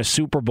team in a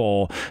Super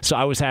Bowl. So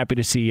I was happy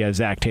to see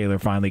Zach Taylor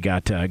finally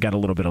got a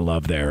little bit of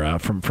love there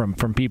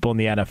from people in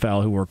the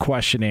NFL who were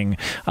questioning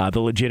the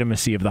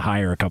legitimacy of the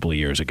hire a couple of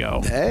years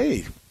ago.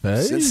 Hey,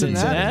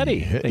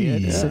 Cincinnati.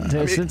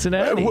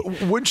 Cincinnati.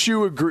 Wouldn't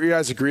you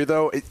guys agree,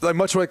 though?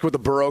 Much like with the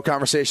Burrow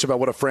conversation about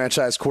what a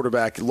franchise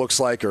quarterback looks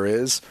like or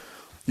is,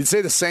 you'd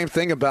say the same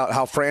thing about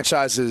how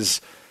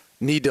franchises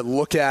need to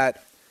look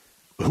at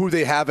who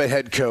they have at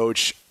head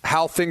coach,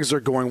 how things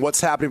are going,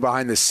 what's happening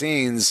behind the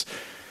scenes,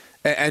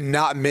 and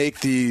not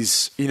make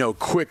these,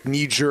 quick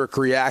knee-jerk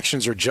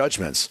reactions or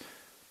judgments,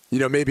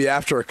 maybe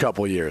after a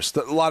couple of years.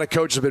 A lot of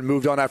coaches have been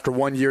moved on after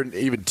 1 year,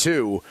 even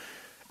 2,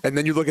 and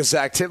then you look at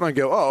Zach Taylor and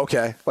go, oh,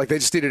 okay. Like, they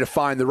just needed to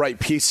find the right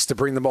pieces to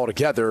bring them all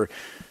together.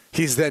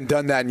 He's then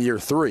done that in year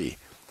 3.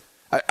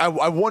 I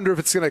wonder if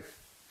it's going to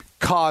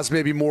cause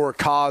maybe more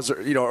pause or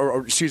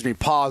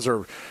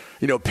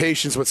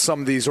patience with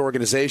some of these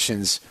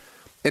organizations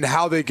and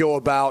how they go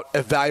about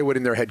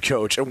evaluating their head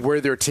coach and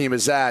where their team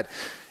is at,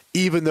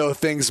 even though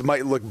things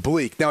might look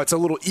bleak. Now, it's a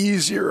little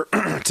easier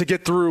to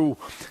get through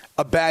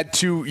a bad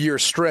 2-year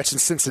stretch in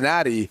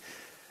Cincinnati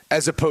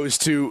as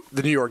opposed to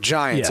the New York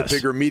Giants, a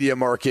bigger media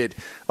market,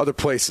 other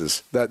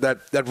places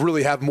that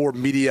really have more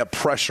media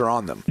pressure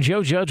on them.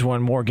 Joe Judge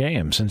won more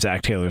games in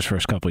Zach Taylor's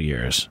first couple of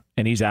years,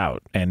 and he's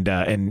out and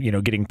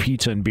getting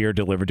pizza and beer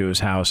delivered to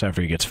his house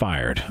after he gets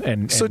fired.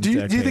 So do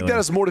you think that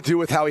has more to do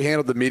with how he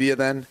handled the media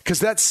then? Because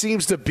that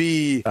seems to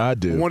be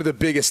one of the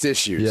biggest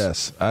issues.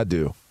 Yes, I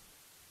do.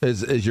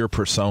 Is your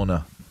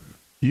persona.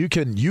 You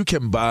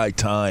can buy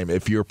time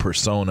if your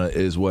persona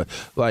is what,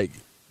 like,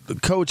 the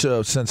coach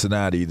of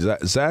Cincinnati,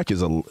 Zach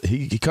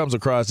he comes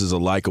across as a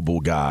likable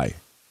guy.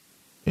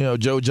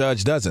 Joe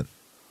Judge doesn't.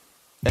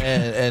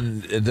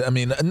 And I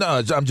mean,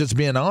 no, I'm just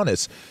being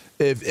honest.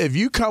 If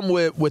you come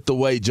with the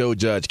way Joe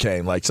Judge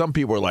came, like some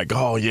people are like,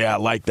 oh yeah, I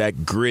like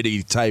that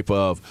gritty type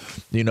of,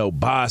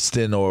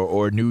 Boston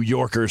or New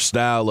Yorker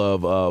style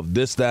of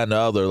this, that, and the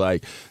other.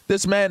 Like,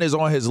 this man is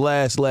on his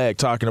last leg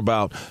talking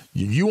about,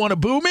 you want to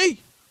boo me?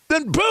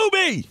 Then boo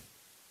me.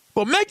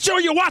 Well, make sure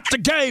you watch the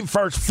game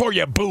first before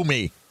you boo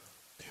me.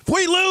 If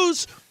we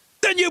lose,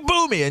 then you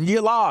boo me, and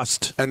you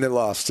lost. And they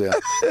lost, yeah.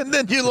 And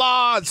then you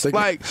lost.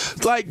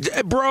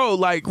 Bro,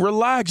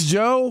 relax,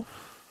 Joe.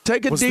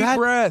 Take a deep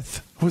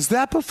breath. Was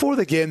that before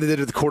the game they did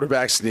the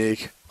quarterback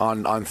sneak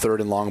on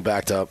 3rd and long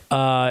backed up?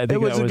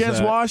 It was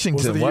against Washington.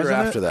 Was it the year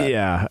after that?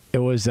 Yeah, it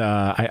was.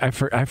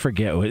 I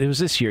forget. It was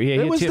this year.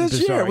 Yeah, it was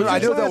this year. I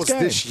know that was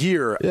this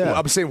year. Yeah.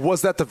 I'm saying,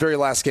 was that the very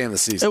last game of the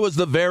season? It was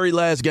the very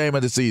last game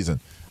of the season.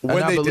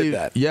 When they did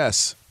that?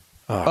 Yes.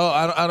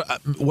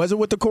 Was it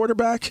with the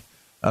quarterback?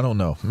 I don't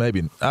know.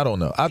 Maybe. I don't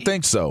know. I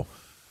think so.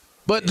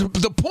 But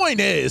the point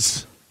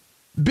is,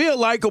 be a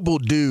likable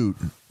dude.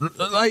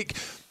 Like,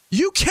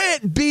 you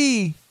can't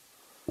be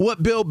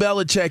what Bill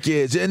Belichick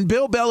is. And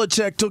Bill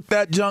Belichick took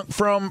that junk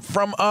from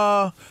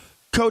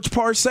Coach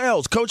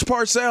Parcells. Coach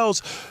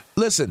Parcells,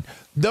 listen,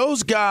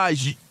 those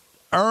guys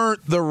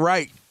earned the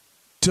right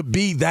to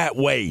be that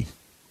way.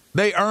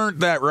 They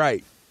earned that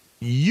right.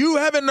 You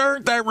haven't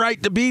earned that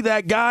right to be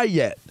that guy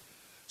yet.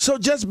 So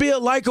just be a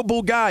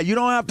likable guy. You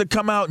don't have to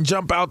come out and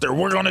jump out there.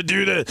 We're going to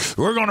do this.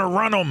 We're going to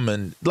run them.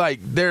 And,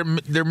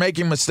 they're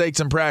making mistakes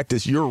in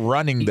practice. You're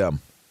running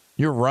them.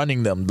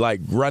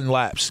 Like, run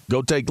laps.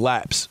 Go take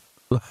laps.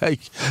 Like,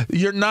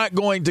 you're not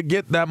going to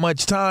get that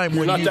much time.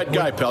 You're not that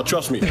guy, pal.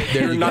 Trust me.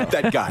 You're not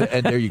that guy.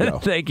 And there you go.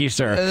 Thank you,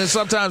 sir. And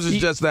sometimes it's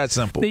just that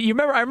simple. I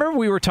remember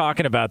we were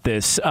talking about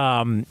this.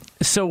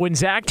 So when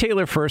Zach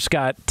Taylor first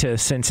got to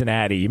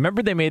Cincinnati, you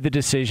remember they made the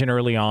decision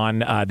early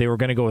on. They were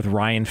going to go with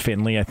Ryan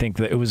Finley. I think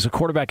that it was a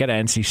quarterback at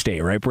NC State,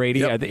 right,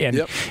 Brady?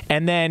 Yep.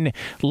 And then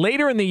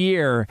later in the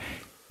year,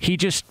 he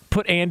just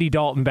put Andy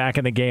Dalton back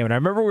in the game. And I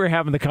remember we were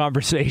having the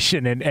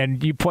conversation,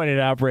 and you pointed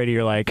out, Brady,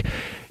 you're like,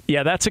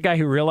 yeah, that's a guy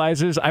who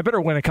realizes I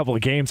better win a couple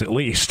of games at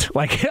least.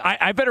 Like,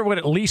 I better win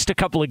at least a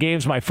couple of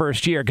games my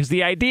first year, because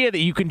the idea that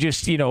you can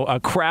just,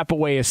 crap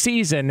away a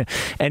season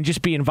and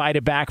just be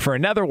invited back for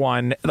another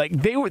one, like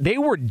they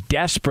were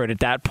desperate at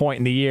that point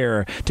in the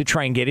year to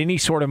try and get any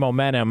sort of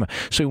momentum.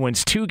 So he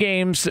wins 2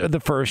 games the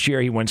first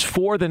year. He wins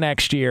 4 the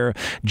next year.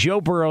 Joe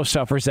Burrow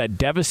suffers that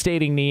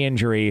devastating knee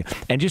injury.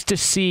 And just to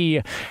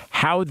see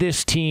how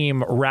this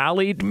team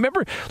rallied.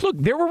 Remember, look,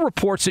 there were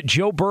reports that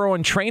Joe Burrow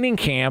in training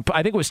camp,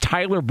 I think it was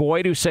Tyler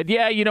Boyd who said,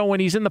 yeah, when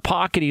he's in the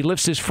pocket, he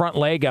lifts his front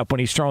leg up when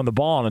he's throwing the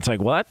ball. And it's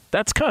like, well,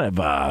 that's kind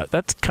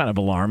of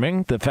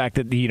alarming, the fact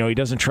that, he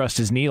doesn't trust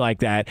his knee like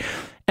that.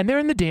 And they're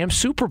in the damn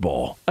Super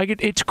Bowl. Like,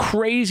 it's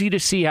crazy to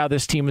see how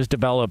this team has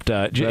developed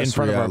in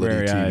front of our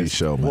very eyes.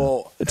 Show, man.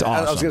 Well, it's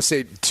awesome. I was going to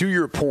say, to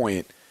your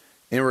point,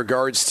 in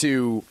regards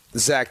to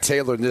Zach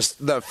Taylor,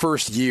 that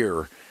first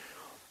year,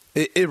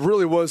 it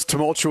really was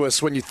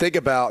tumultuous when you think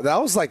about that.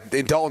 Was like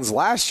in Dalton's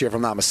last year, if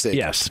I'm not mistaken.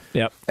 Yes.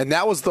 Yep. And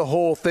that was the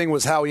whole thing,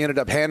 was how he ended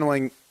up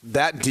handling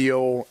that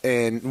deal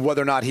and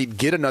whether or not he'd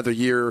get another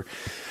year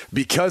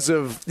because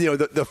of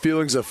the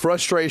feelings of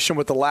frustration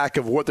with the lack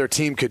of what their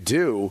team could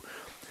do.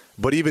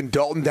 But even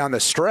Dalton down the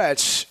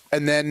stretch,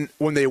 and then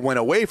when they went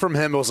away from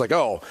him, it was like,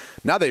 oh,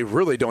 now they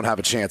really don't have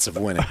a chance of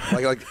winning.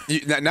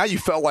 Now you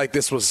felt like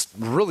this was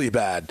really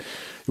bad.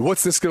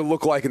 What's this going to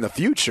look like in the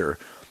future?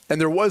 And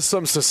there was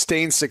some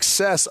sustained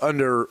success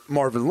under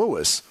Marvin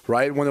Lewis,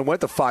 right, when they went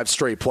to 5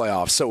 straight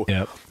playoffs. So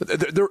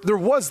there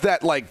was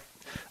that, like,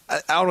 I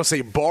don't want to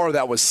say bar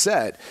that was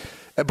set,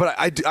 but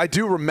I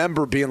do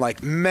remember being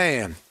like,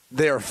 man,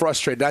 they are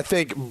frustrated. I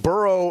think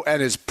Burrow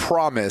and his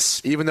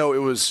promise, even though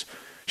it was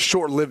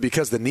short-lived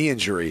because of the knee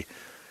injury,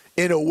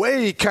 in a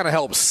way kind of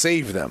helped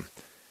save them.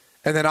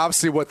 And then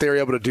obviously what they were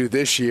able to do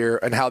this year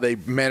and how they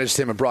managed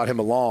him and brought him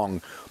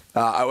along,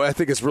 I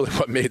think is really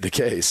what made the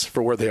case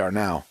for where they are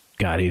now.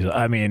 God,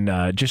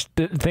 just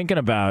thinking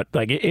about,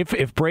 like,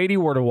 if Brady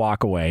were to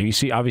walk away, you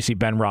see, obviously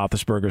Ben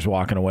Roethlisberger's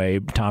walking away,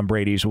 Tom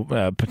Brady's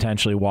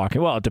potentially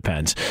walking. Well, it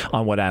depends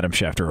on what Adam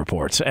Schefter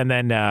reports, and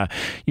then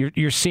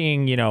you're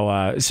seeing,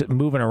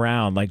 moving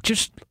around, like,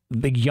 just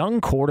the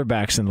young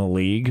quarterbacks in the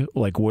league,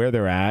 like where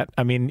they're at.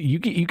 I mean, you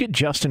get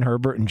Justin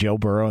Herbert and Joe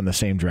Burrow in the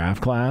same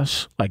draft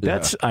class. Like,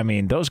 that's,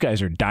 those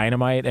guys are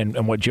dynamite,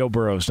 and what Joe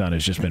Burrow's done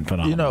has just been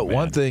phenomenal.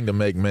 One thing to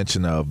make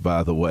mention of,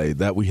 by the way,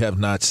 that we have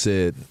not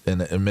said,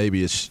 and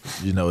maybe it's,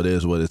 it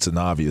is what it's an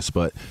obvious,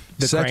 but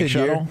the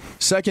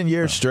second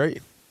year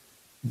straight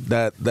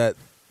that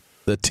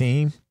the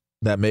team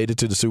that made it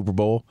to the Super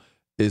Bowl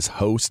is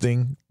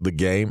hosting the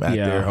game at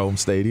their home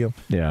stadium.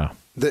 Yeah.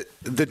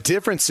 The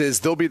difference is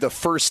they'll be the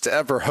first to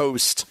ever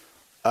host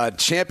a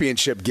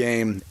championship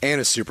game and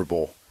a Super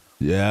Bowl.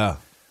 Yeah.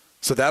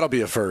 So that'll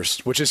be a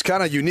first, which is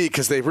kind of unique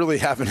because they really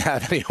haven't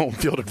had any home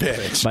field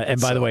advantage.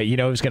 By the way,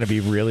 who's going to be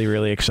really,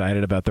 really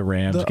excited about the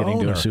Rams getting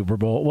to a Super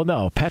Bowl? Well,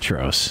 no,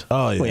 Petros.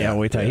 Oh, yeah.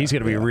 He's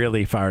going to be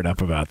really fired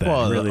up about that.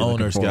 Well, really the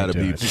owner's got to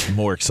be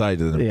more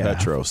excited than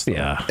Petros. Though.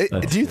 Yeah.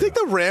 Do you think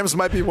the Rams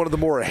might be one of the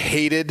more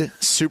hated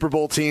Super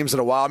Bowl teams in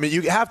a while? I mean,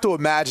 you have to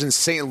imagine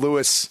St.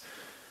 Louis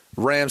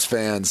Rams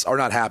fans are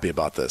not happy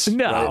about this.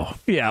 No. Right?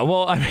 Yeah.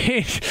 Well,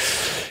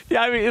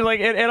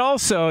 and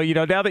also,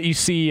 now that you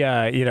see,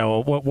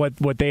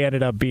 what they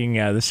ended up being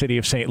the city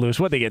of St. Louis,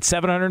 what they get,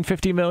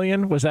 $750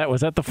 million? Was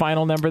that the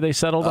final number they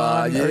settled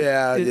on?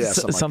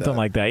 Something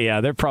like that.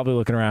 Yeah, they're probably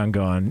looking around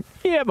going,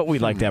 yeah, but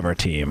we'd like to have our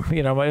team.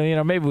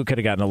 Maybe we could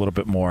have gotten a little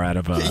bit more out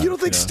of. You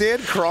don't think Stan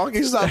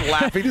Kroenke's not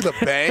laughing to the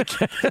bank?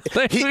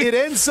 It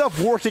ends up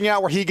working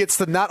out where he gets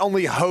to not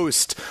only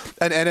host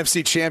an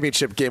NFC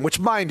Championship game, which,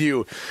 mind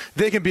you,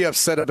 they can be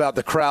upset about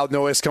the crowd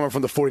noise coming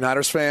from the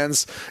 49ers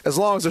fans. As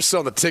long as they're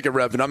selling the ticket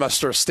revenue, I'm not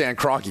sure Stan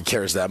Kroenke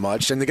cares that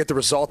much. And they get the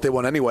result they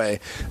want anyway.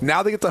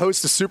 Now they get to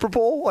host the Super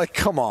Bowl? Like,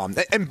 come on.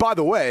 And by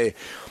the way,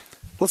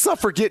 let's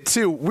not forget,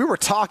 too, we were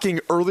talking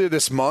earlier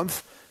this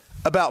month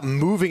about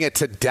moving it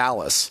to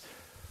Dallas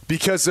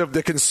because of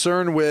the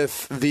concern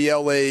with the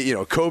LA,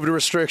 COVID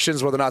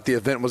restrictions, whether or not the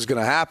event was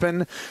going to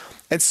happen.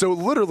 And so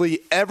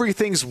literally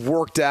everything's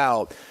worked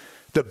out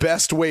the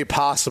best way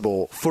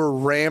possible for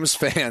Rams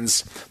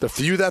fans, the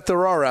few that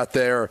there are out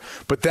there,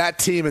 but that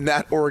team and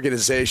that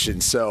organization.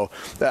 So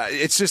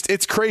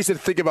it's crazy to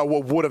think about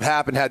what would have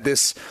happened had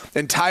this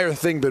entire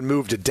thing been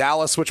moved to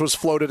Dallas, which was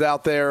floated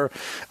out there,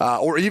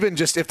 or even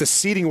just if the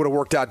seating would have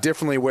worked out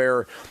differently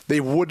where they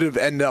would have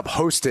ended up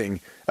hosting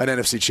an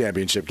NFC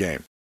Championship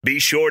game. Be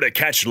sure to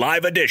catch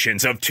live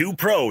editions of Two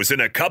Pros and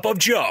a Cup of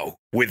Joe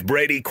with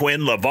Brady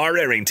Quinn, LeVar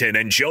Arrington,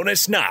 and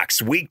Jonas Knox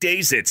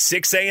weekdays at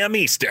 6 a.m.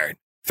 Eastern,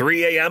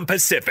 3 a.m.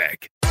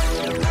 Pacific.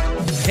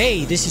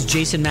 Hey, this is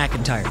Jason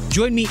McIntyre.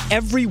 Join me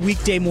every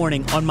weekday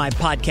morning on my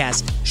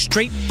podcast,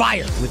 Straight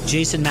Fire with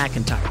Jason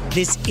McIntyre.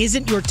 This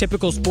isn't your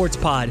typical sports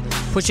pod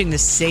pushing the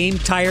same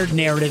tired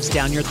narratives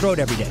down your throat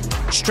every day.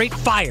 Straight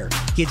Fire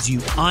gives you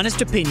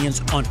honest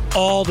opinions on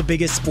all the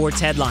biggest sports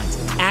headlines,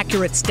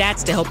 accurate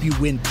stats to help you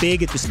win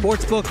big at the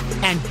sportsbook,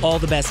 and all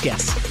the best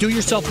guests. Do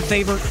yourself a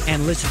favor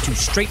and listen to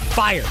Straight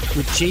Fire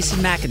with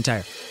Jason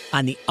McIntyre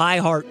on the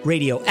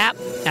iHeartRadio app,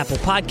 Apple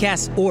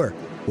Podcasts, or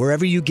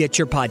wherever you get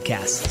your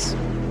podcasts.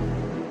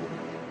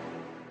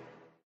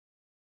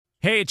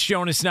 Hey, it's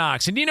Jonas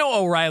Knox, and you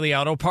know O'Reilly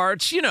Auto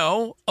Parts. You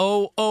know,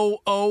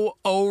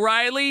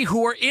 O'Reilly,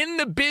 who are in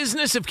the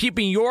business of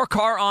keeping your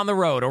car on the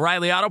road.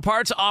 O'Reilly Auto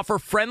Parts offer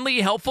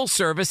friendly, helpful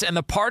service and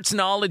the parts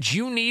knowledge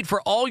you need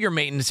for all your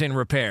maintenance and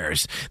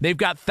repairs. They've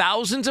got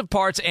thousands of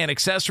parts and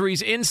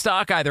accessories in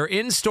stock, either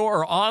in-store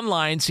or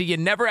online, so you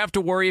never have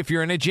to worry if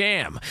you're in a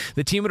jam.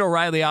 The team at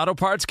O'Reilly Auto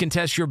Parts can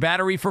test your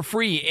battery for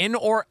free, in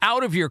or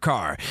out of your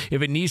car.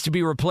 If it needs to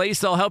be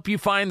replaced, they'll help you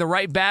find the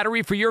right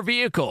battery for your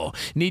vehicle.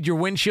 Need your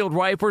windshield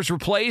wipers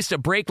replaced, a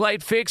brake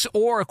light fix,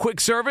 or a quick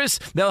service?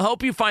 They'll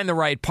help you find the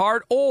right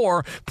part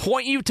or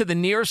point you to the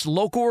nearest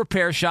local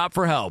repair shop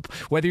for help.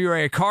 Whether you're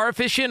a car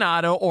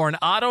aficionado or an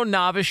auto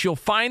novice, you'll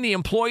find the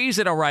employees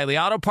at O'Reilly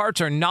Auto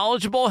Parts are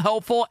knowledgeable,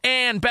 helpful,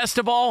 and best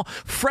of all,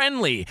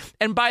 friendly.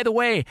 And by the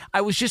way,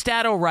 I was just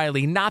at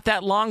O'Reilly not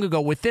that long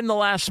ago, within the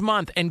last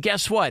month, and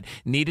guess what?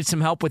 Needed some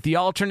help with the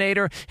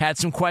alternator, had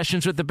some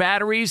questions with the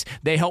batteries.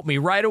 They helped me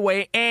right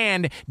away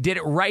and did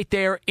it right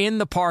there in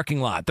the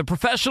parking lot. The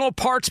professional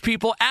parts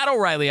people at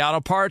O'Reilly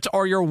Auto Parts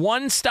are your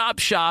one-stop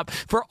shop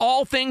for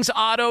all things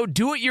auto,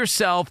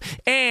 do-it-yourself,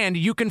 and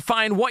you can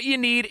find what you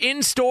need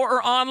in-store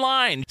or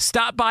online.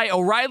 Stop by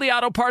O'Reilly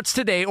Auto Parts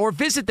today or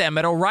visit them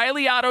at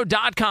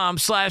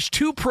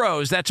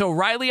O'ReillyAuto.com/2pros. That's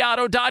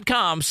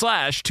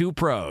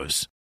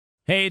O'ReillyAuto.com/2pros.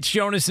 Hey, it's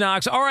Jonas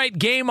Knox. All right,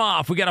 game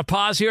off. We got to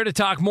pause here to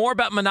talk more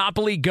about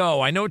Monopoly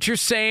Go. I know what you're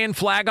saying,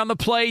 flag on the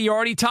play. You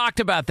already talked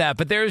about that,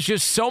 but there's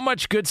just so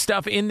much good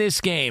stuff in this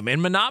game.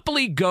 In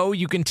Monopoly Go,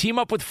 you can team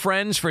up with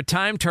friends for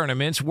time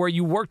tournaments where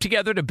you work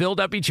together to build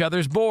up each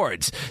other's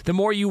boards. The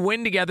more you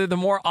win together, the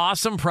more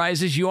awesome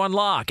prizes you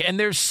unlock. And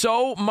there's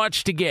so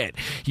much to get.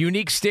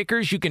 Unique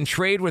stickers you can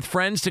trade with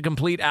friends to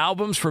complete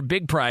albums for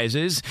big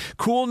prizes.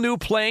 Cool new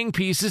playing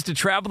pieces to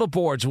travel the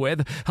boards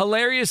with.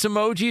 Hilarious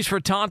emojis for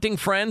taunting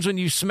friends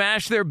when you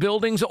smash their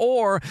buildings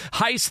or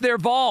heist their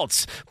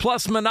vaults.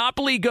 Plus,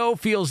 Monopoly Go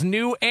feels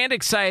new and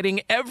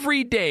exciting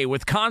every day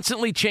with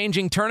constantly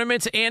changing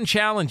tournaments and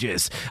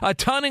challenges. A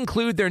ton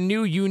include their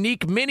new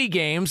unique mini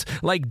games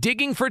like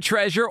digging for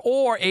treasure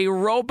or a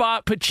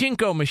robot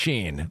pachinko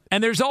machine.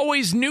 And there's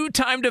always new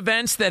timed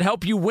events that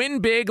help you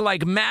win big,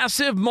 like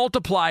massive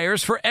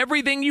multipliers for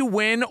everything you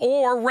win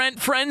or rent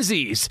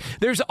frenzies.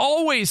 There's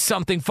always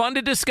something fun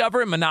to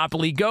discover in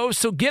Monopoly Go,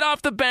 so get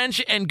off the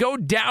bench and go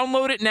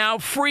download it now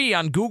free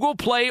on Google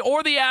Play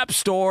or the App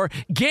Store.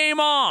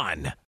 Game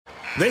on!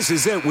 This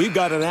is it. We've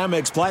got an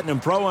Amex Platinum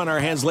Pro on our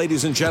hands,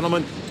 ladies and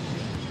gentlemen.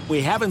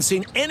 We haven't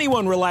seen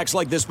anyone relax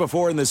like this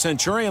before in the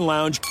Centurion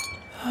Lounge.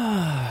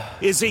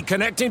 Is he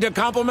connecting to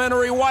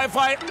complimentary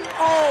Wi-Fi?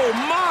 Oh,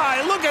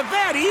 my! Look at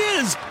that! He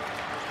is!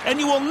 And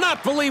you will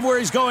not believe where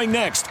he's going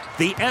next.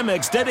 The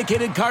Amex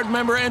dedicated card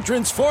member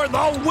entrance for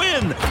the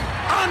win.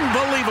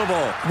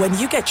 Unbelievable. When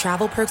you get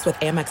travel perks with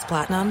Amex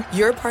Platinum,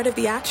 you're part of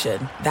the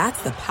action.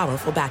 That's the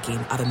powerful backing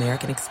of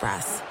American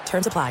Express.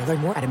 Terms apply. Learn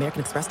more at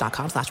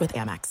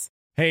americanexpress.com/withAmex.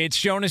 Hey, it's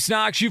Jonas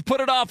Knox. You've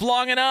put it off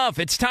long enough.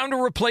 It's time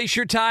to replace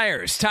your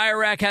tires. Tire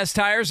Rack has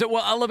tires that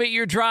will elevate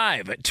your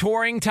drive.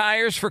 Touring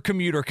tires for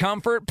commuter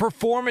comfort,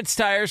 performance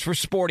tires for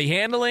sporty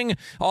handling,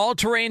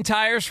 all-terrain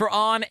tires for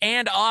on-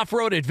 and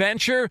off-road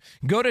adventure.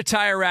 Go to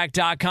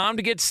TireRack.com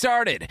to get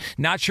started.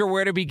 Not sure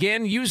where to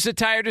begin? Use the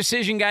Tire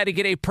Decision Guide to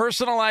get a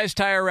personalized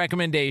tire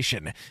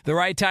recommendation. The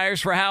right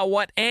tires for how,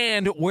 what,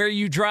 and where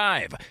you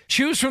drive.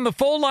 Choose from the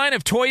full line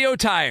of Toyo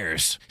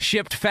tires.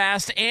 Shipped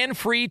fast and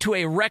free to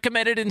a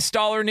recommended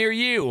installer near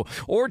you,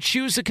 or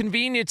choose the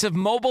convenience of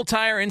mobile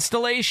tire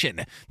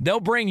installation. They'll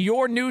bring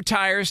your new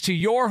tires to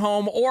your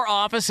home or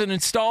office and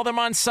install them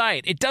on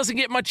site. It doesn't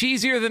get much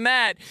easier than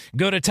that.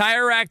 Go to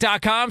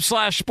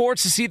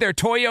TireRack.com/sports to see their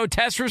Toyo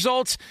test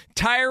results,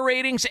 tire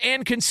ratings,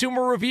 and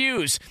consumer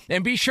reviews.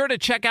 And be sure to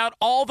check out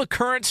all the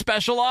current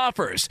special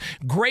offers.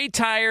 Great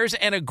tires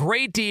and a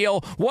great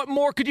deal. What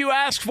more could you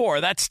ask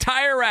for? That's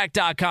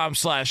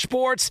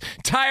TireRack.com/sports.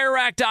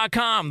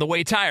 TireRack.com, the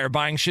way tire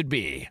buying should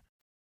be.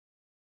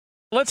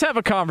 Let's have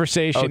a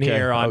conversation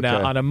here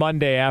on a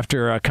Monday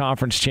after a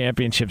conference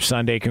championship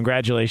Sunday.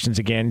 Congratulations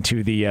again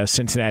to the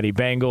Cincinnati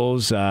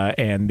Bengals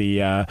and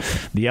the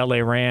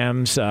LA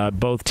Rams.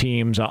 Both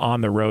teams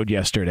on the road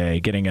yesterday,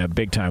 getting a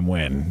big-time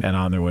win and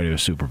on their way to a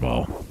Super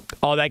Bowl.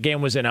 Oh, that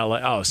game was in LA.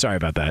 Oh, sorry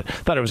about that.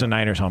 Thought it was a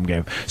Niners home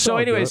game. So,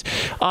 anyways,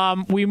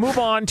 we move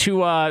on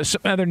to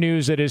some other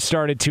news that has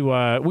started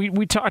to.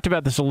 We talked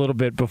about this a little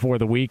bit before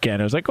the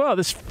weekend. I was like, well,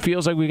 this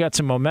feels like we got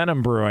some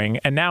momentum brewing,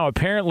 and now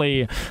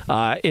apparently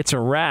it's a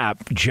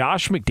wrap.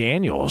 Josh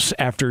McDaniels,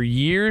 after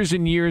years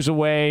and years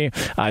away,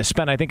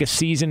 spent I think a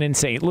season in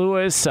St.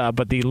 Louis,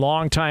 but the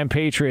longtime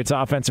Patriots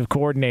offensive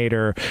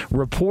coordinator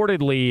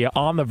reportedly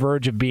on the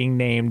verge of being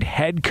named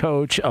head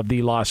coach of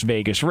the Las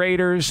Vegas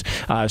Raiders.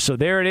 So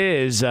there it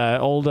is,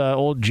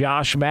 old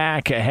Josh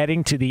Mack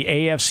heading to the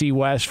AFC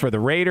West for the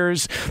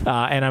Raiders,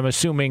 and I'm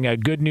assuming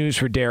good news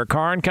for Derek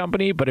Carr and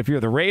company. But if you're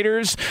the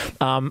Raiders,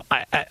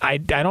 I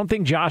don't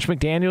think Josh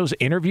McDaniels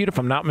interviewed, if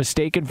I'm not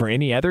mistaken, for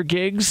any other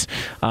gigs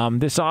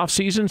this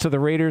offseason. So the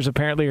Raiders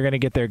apparently are going to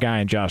get their guy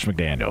in Josh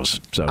McDaniels.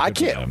 So I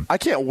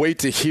can't wait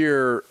to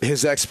hear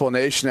his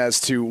explanation as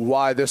to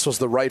why this was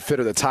the right fit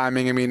or the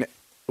timing. I mean,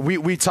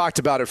 we talked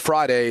about it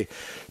Friday.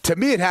 To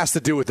me, it has to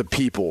do with the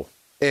people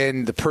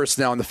and the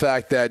personnel and the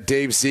fact that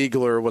Dave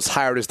Ziegler was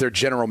hired as their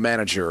general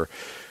manager,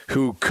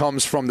 who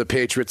comes from the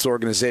Patriots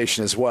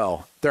organization as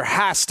well. There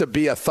has to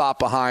be a thought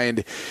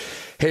behind,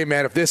 hey,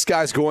 man, if this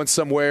guy's going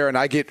somewhere and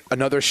I get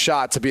another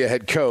shot to be a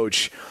head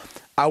coach,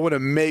 I want to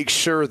make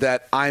sure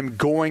that I'm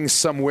going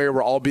somewhere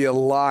where I'll be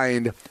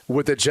aligned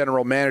with a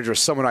general manager,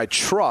 someone I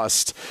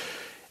trust,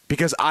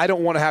 because I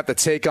don't want to have to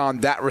take on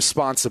that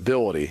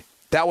responsibility.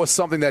 That was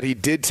something that he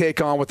did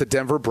take on with the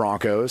Denver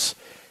Broncos.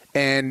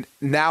 And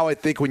now I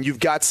think when you've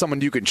got someone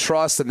you can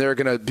trust and they're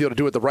going to be able to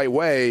do it the right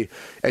way,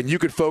 and you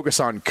can focus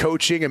on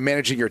coaching and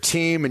managing your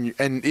team,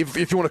 and if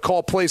you want to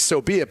call plays,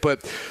 so be it.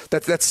 But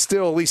that's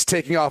still at least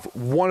taking off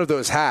one of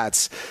those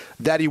hats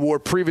that he wore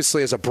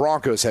previously as a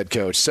Broncos head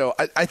coach. So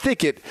I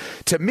think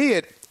to me,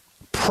 it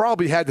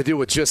probably had to do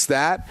with just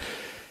that.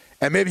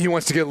 And maybe he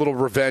wants to get a little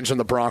revenge on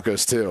the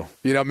Broncos, too.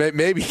 You know,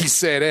 maybe he's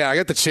saying, hey, I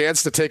got the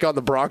chance to take on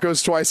the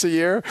Broncos twice a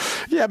year.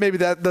 Yeah, maybe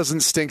that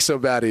doesn't stink so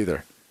bad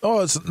either.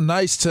 Oh, it's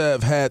nice to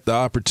have had the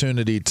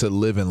opportunity to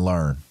live and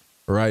learn,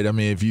 right? I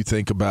mean, if you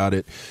think about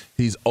it,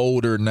 he's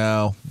older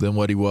now than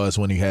what he was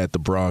when he had the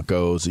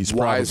Broncos. He's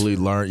probably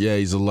learned. Yeah,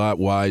 he's a lot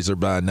wiser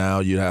by now,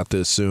 you'd have to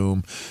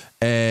assume.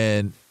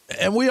 And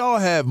we all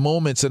have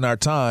moments in our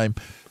time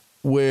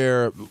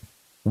where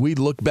we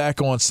look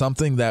back on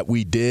something that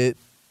we did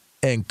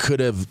and could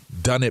have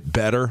done it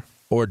better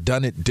or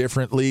done it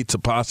differently to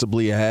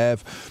possibly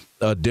have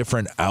a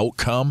different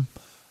outcome.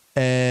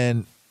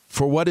 And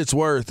for what it's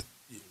worth,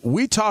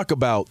 we talk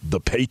about the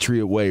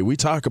Patriot way. We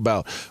talked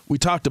about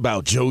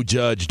Joe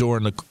Judge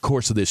during the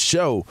course of this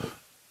show.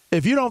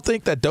 If you don't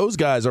think that those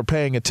guys are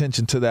paying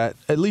attention to that,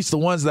 at least the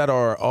ones that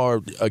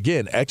are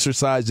again,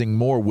 exercising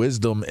more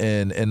wisdom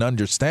and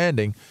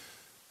understanding,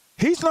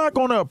 he's not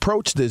going to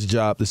approach this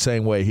job the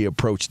same way he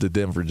approached the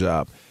Denver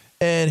job.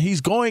 And he's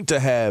going to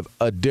have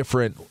a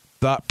different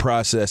thought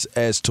process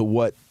as to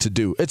what to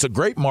do. It's a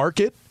great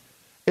market.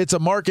 It's a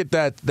market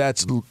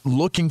that's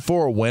looking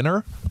for a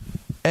winner.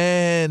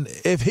 And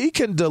if he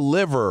can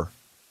deliver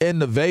in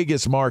the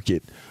Vegas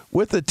market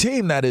with a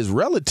team that is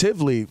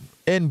relatively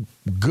in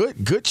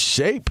good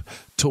shape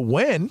to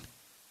win,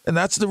 and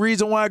that's the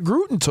reason why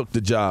Gruden took the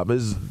job,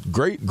 is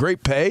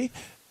great pay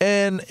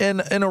and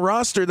a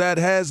roster that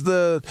has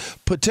the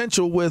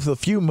potential with a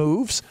few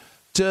moves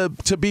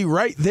to be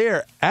right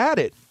there at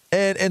it.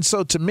 And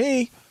so to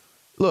me,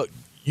 look,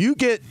 you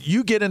get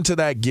into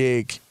that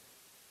gig,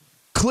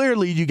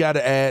 clearly you got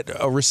to add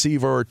a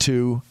receiver or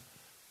two.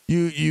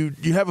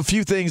 You have a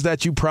few things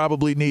that you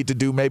probably need to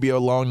do, maybe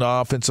along the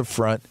offensive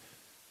front,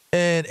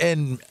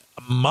 and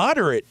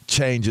moderate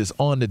changes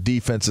on the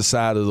defensive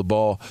side of the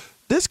ball.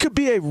 This could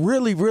be a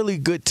really, really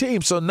good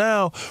team. So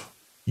now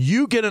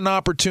you get an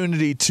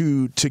opportunity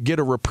to get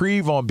a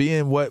reprieve on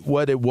being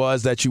what it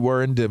was that you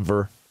were in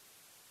Denver.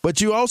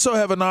 But you also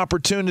have an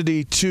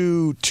opportunity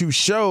to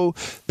show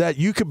that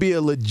you could be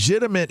a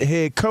legitimate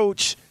head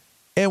coach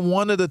in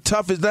one of the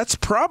toughest, that's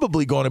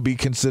probably going to be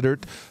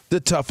considered the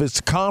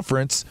toughest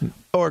conference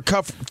or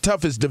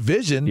toughest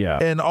division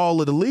in all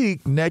of the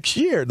league next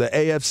year, the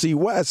AFC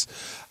West.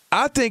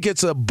 I think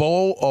it's a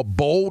bold,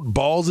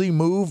 ballsy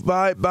move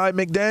by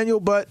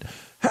McDaniel, but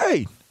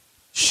hey,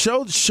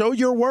 show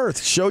your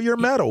worth, show your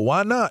mettle.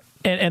 Why not?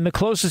 And the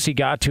closest he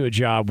got to a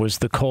job was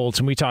the Colts,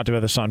 and we talked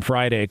about this on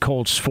Friday,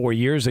 Colts 4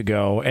 years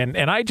ago. And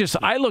I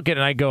look at it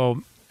and I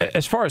go,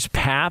 as far as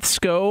paths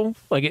go,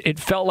 like it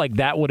felt like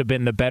that would have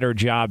been the better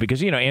job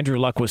because, Andrew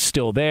Luck was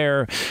still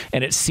there,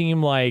 and it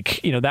seemed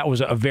like, that was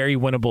a very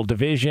winnable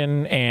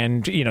division.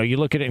 And, you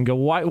look at it and go,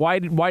 why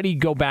did he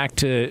go back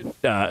to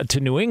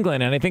New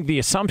England? And I think the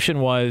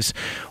assumption was,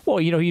 well,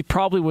 he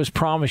probably was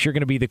promised you're going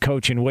to be the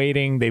coach in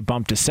waiting. They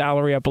bumped his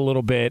salary up a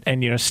little bit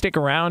and, stick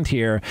around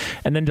here.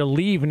 And then to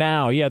leave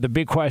now, the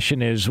big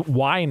question is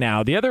why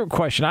now? The other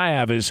question I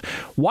have is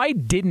why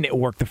didn't it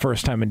work the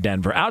first time in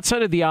Denver?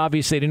 Outside of the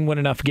obvious, they didn't win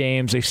enough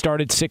games. They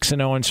started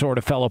 6-0 and sort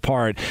of fell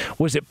apart.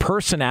 Was it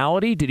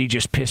personality? Did he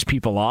just piss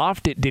people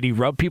off? Did he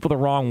rub people the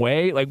wrong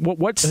way? Like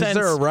what sense? Is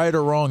there a right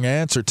or wrong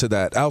answer to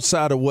that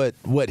outside of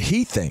what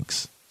he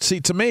thinks? See,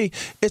 to me,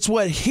 it's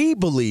what he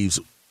believes.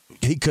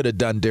 he could have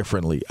done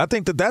differently? I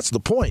think that's the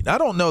point. I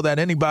don't know that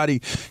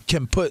anybody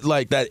can put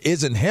like that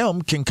isn't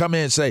him can come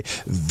in and say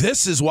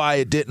this is why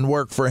it didn't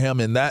work for him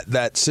in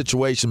that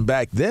situation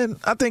back then.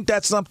 I think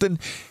that's something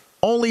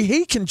only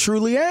he can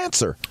truly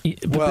answer.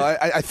 Well,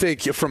 I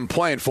think from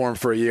playing for him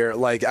for a year,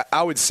 like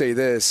I would say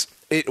this,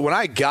 when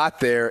I got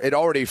there, it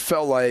already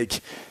felt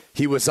like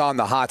he was on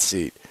the hot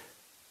seat.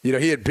 You know,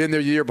 he had been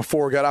there the year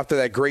before, got off to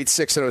that great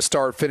 6-0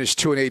 start, finished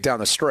 2-8 down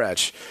the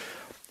stretch.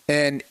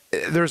 And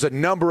there's a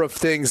number of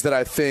things that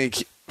I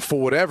think, for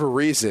whatever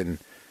reason,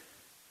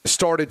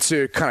 started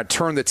to kind of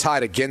turn the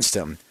tide against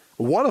him.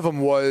 One of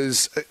them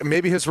was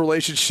maybe his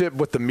relationship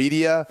with the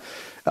media.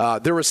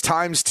 There was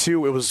times,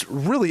 too, it was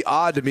really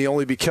odd to me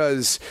only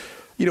because,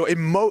 you know,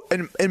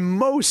 in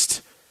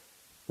most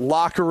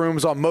locker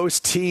rooms on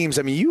most teams,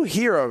 I mean, you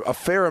hear a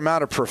fair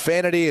amount of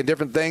profanity and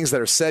different things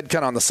that are said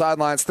kind of on the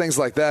sidelines, things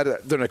like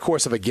that during the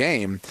course of a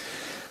game.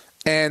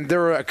 And there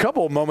were a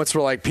couple of moments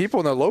where, like, people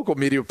in the local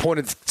media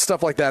pointed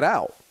stuff like that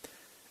out.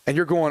 And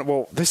you're going,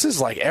 well, this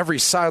is like every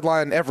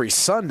sideline every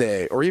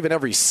Sunday or even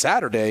every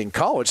Saturday in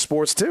college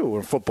sports, too,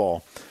 in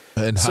football.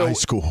 And high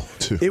school,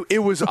 too.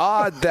 It was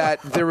odd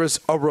that there was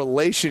a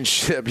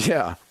relationship,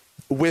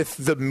 with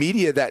the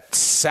media that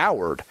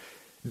soured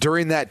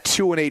during that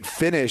 2-8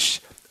 finish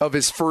of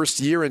his first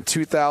year in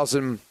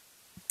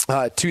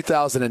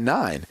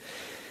 2009.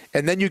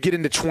 And then you get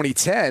into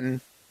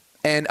 2010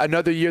 and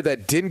another year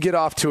that didn't get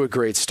off to a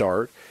great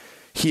start.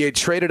 He had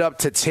traded up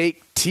to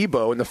take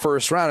Tebow in the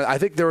first round. I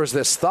think there was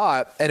this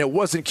thought, and it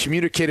wasn't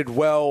communicated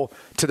well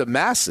to the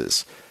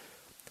masses.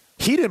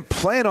 He didn't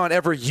plan on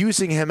ever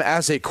using him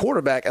as a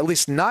quarterback, at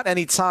least not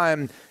any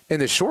time in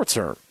the short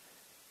term.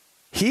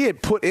 He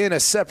had put in a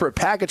separate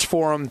package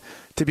for him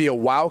to be a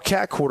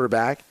wildcat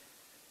quarterback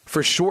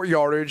for short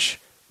yardage,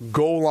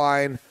 goal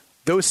line,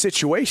 those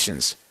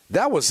situations.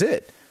 That was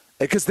it.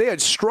 Because they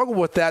had struggled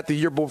with that the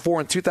year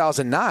before in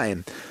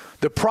 2009.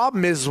 The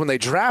problem is when they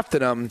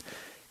drafted him,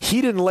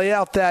 he didn't lay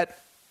out that,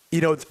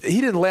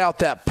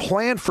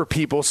 plan for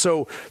people.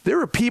 So there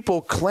were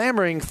people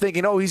clamoring,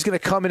 thinking, oh, he's going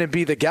to come in and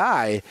be the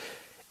guy.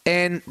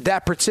 And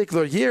that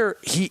particular year,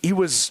 he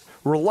was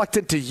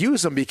reluctant to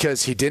use him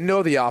because he didn't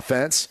know the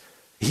offense.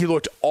 He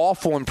looked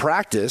awful in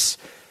practice.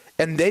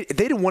 And they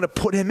didn't want to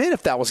put him in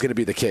if that was going to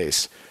be the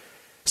case.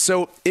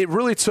 So it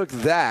really took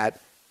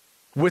that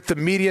with the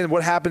media and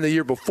what happened the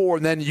year before,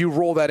 and then you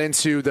roll that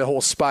into the whole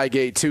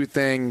Spygate 2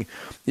 thing.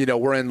 You know,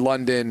 we're in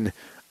London.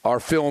 Our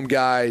film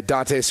guy,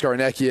 Dante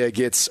Scarnecchia,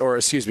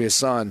 his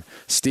son,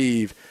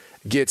 Steve,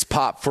 gets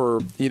popped for,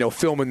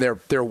 filming their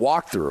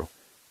walkthrough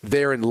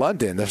there in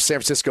London, the San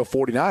Francisco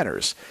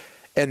 49ers.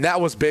 And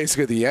that was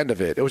basically the end of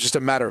it. It was just a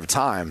matter of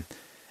time.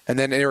 And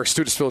then Eric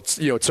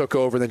Studesville, took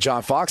over, and then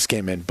John Fox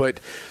came in.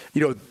 But,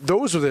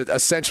 those were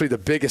essentially the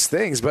biggest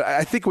things. But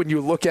I think when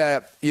you look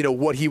at,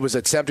 what he was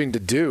attempting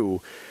to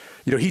do,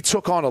 he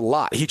took on a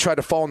lot. He tried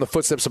to follow in the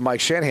footsteps of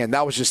Mike Shanahan.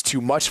 That was just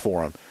too much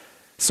for him.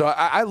 So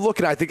I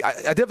look at it, I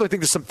definitely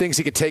think there's some things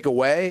he could take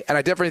away. And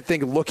I definitely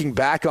think looking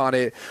back on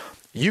it,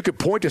 you could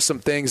point to some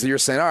things that you're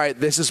saying, all right,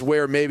 this is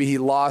where maybe he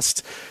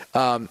lost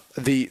lost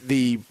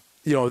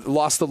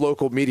the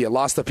local media,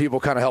 lost the people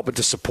kind of helping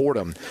to support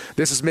him.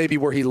 This is maybe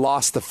where he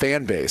lost the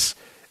fan base.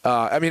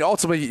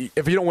 Ultimately,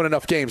 if you don't win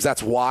enough games,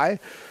 that's why.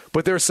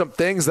 But there's some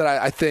things that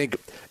I think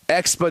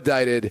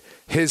expedited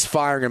his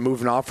firing and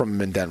moving on from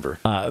him in Denver.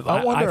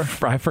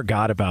 I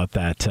forgot about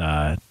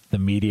that. The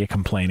media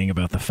complaining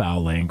about the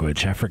foul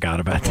language. I forgot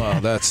about that.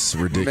 Wow, that's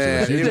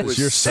ridiculous. Man, it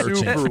was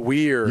super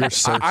weird. You're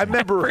searching. I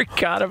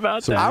forgot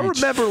about that. I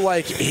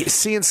remember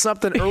seeing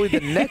something early the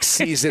next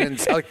season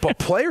and a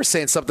player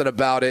saying something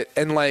about it,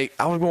 and I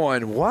was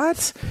going,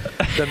 "What?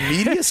 The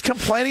media's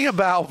complaining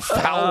about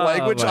foul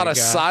language on a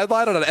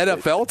sideline on an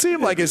NFL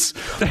team? Is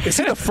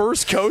he the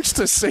first coach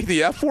to say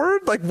the F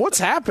word? What's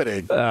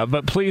happening?"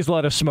 But please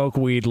let us smoke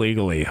weed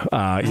legally.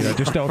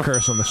 Just don't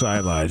curse on the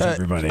sidelines,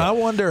 everybody. I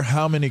wonder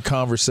how many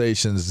conversations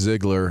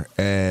Ziegler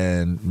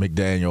and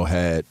McDaniel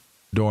had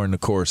during the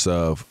course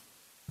of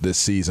this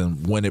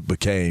season when it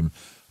became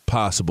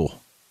a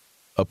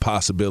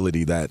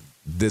possibility that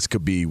this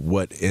could be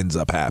what ends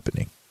up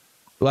happening.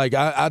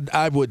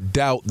 I would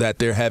doubt that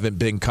there haven't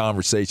been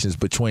conversations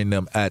between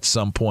them at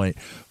some point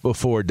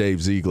before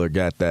Dave Ziegler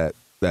got that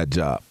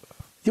job.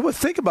 You would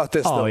think about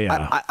this, though.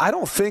 Yeah. I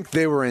don't think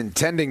they were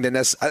intending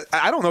to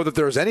I don't know that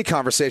there was any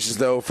conversations,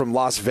 though, from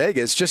Las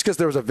Vegas. Just because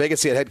there was a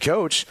Vegas head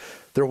coach,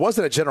 there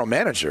wasn't a general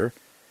manager.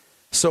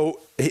 So,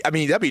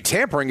 that'd be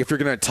tampering if you're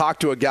going to talk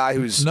to a guy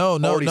who's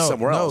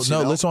somewhere else.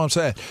 No, listen to what I'm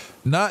saying.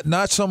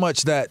 Not so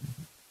much that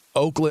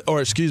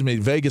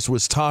Vegas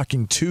was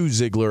talking to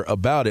Ziegler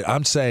about it.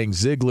 I'm saying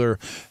Ziegler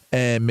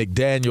and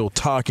McDaniel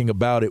talking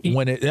about it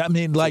when it –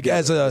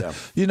 together,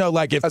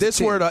 if this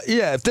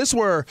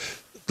were –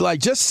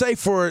 just say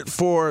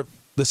for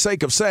the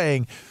sake of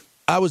saying,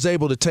 I was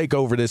able to take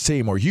over this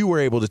team or you were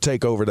able to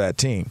take over that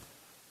team.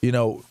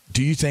 Do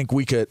you think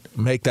we could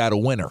make that a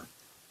winner?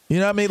 You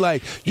know what I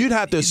mean? You'd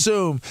have to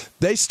assume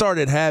they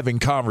started having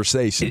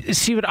conversations.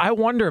 See, but I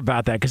wonder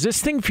about that because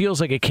this thing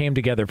feels like it came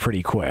together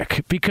pretty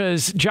quick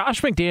because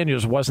Josh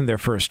McDaniels wasn't their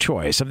first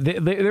choice.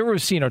 There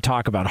was,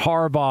 talk about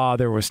Harbaugh.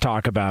 There was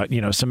talk about,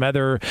 some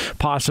other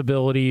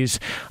possibilities.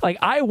 Like,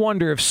 I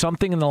wonder if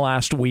something in the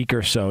last week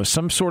or so,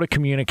 some sort of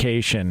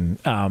communication.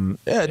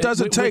 It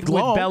doesn't take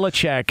long. With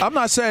Belichick. I'm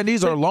not saying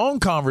these are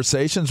long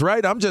conversations,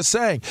 right? I'm just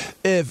saying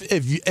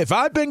if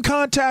I've been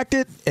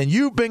contacted and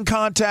you've been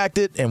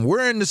contacted and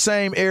we're in the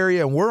same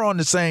area and we're on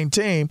the same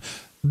team,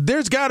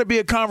 there's got to be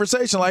a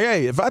conversation like,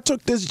 hey, if I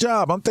took this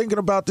job, I'm thinking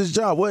about this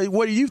job.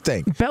 What do you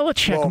think?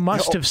 Belichick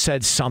must have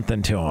said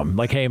something to him.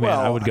 Like, hey, man,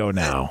 I would go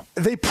now.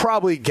 They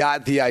probably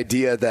got the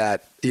idea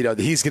that,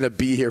 he's going to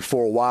be here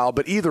for a while.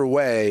 But either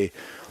way,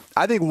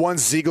 I think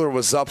once Ziegler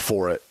was up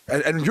for it,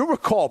 and you'll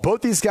recall,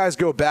 both these guys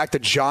go back to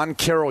John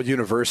Carroll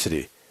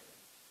University.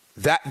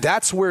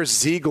 That's where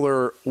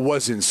Ziegler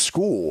was in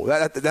school.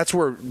 That's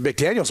where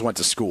McDaniels went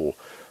to school.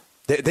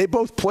 They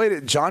both played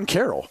at John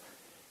Carroll.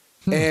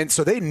 And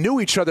so they knew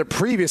each other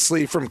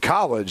previously from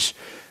college.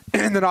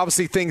 And then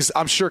obviously things,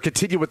 I'm sure,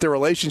 continued with their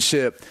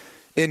relationship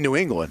in New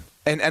England.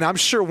 And I'm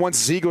sure once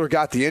Ziegler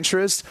got the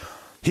interest,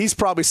 he's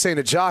probably saying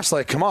to Josh,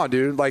 like, come on,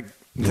 dude, like,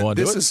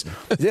 let's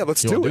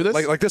do it.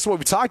 Like this is what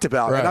we talked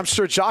about. Right. And I'm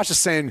sure Josh is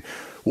saying,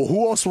 well,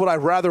 who else would I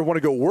rather want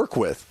to go work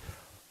with?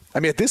 I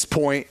mean, at this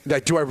point,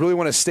 like, do I really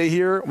want to stay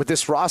here with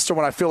this roster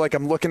when I feel like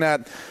I'm looking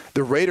at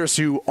the Raiders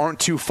who aren't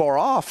too far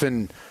off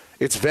and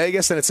it's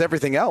Vegas and it's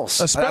everything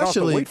else. I don't have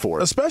to wait for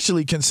it.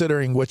 Especially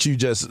considering what you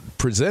just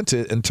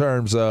presented in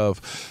terms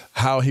of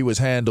how he was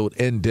handled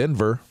in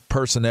Denver,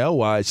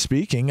 personnel-wise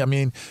speaking. I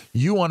mean,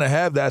 you want to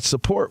have that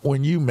support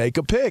when you make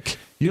a pick.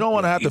 You don't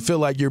want to have to feel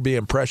like you're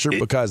being pressured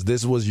because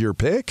this was your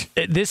pick.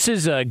 This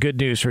is good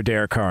news for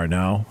Derek Carr,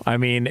 no? I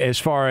mean, as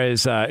far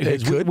as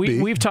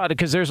we've talked,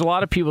 because there's a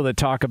lot of people that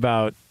talk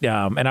about,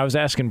 and I was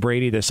asking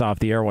Brady this off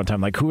the air one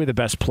time, like, who are the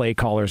best play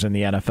callers in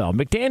the NFL?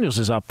 McDaniels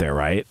is up there,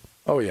 right?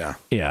 Oh, yeah.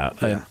 Yeah.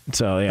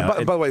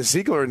 By the way,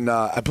 Ziegler and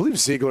I believe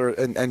Ziegler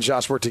and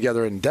Josh worked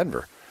together in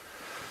Denver.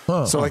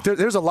 So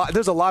there's a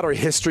lot of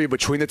history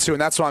between the two,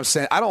 and that's why I'm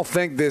saying I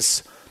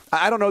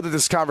don't know that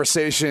this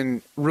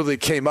conversation really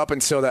came up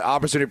until that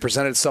opportunity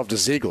presented itself to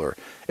Ziegler.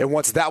 And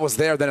once that was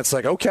there, then it's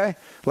like, okay,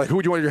 like,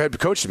 who do you want your head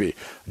coach to be?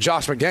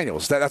 Josh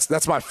McDaniels.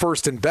 That's my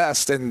first and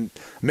best, and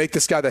make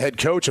this guy the head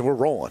coach, and we're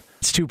rolling.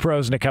 It's Two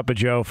Pros and a Cup of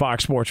Joe,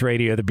 Fox Sports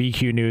Radio. The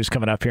BQ News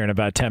coming up here in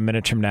about 10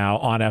 minutes from now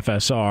on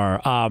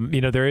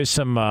FSR. There is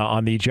some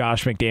on the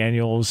Josh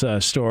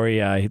McDaniels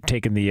story,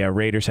 taking the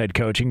Raiders head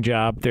coaching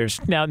job. There's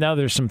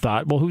some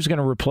thought, well, who's going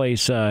to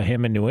replace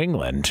him in New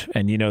England?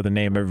 And the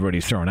name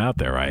everybody's throwing out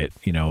there, right?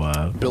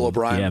 Bill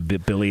O'Brien. Yeah,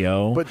 Billy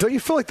O. But don't you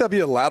feel like that'd be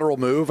a lateral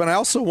move? And I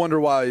also wonder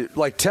why,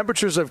 like,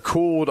 temperatures have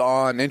cooled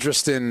on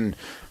interest in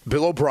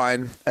Bill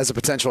O'Brien as a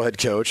potential head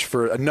coach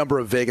for a number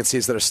of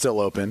vacancies that are still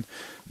open.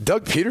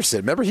 Doug Peterson,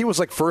 remember he was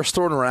like first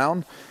thrown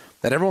around,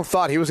 and everyone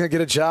thought he was going to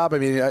get a job. I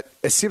mean,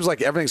 it seems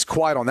like everything's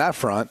quiet on that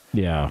front.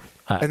 Yeah.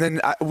 And then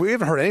we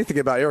haven't heard anything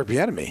about Eric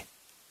Bieniemy.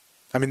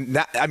 I mean,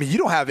 you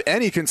don't have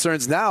any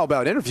concerns now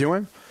about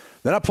interviewing.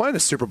 They're not playing the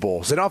Super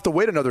Bowl, so they don't have to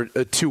wait another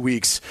 2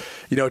 weeks,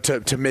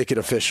 to make it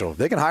official.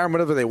 They can hire them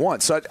whenever they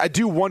want. So I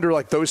do wonder,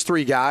 like, those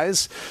three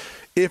guys,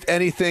 if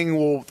anything,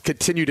 will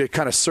continue to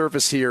kind of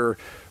surface here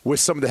with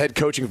some of the head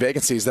coaching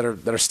vacancies that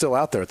are still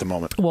out there at the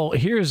moment. Well,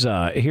 here's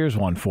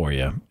one for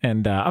you,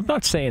 and I'm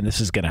not saying this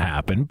is going to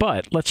happen,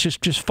 but let's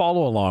just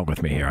follow along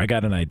with me here. I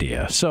got an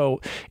idea. So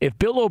if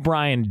Bill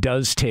O'Brien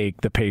does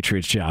take the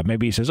Patriots job,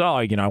 maybe he says,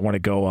 I want to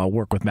go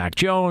work with Mac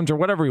Jones or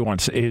whatever he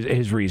wants.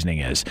 His reasoning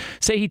is,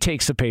 say he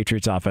takes the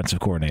Patriots offensive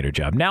coordinator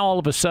job. Now all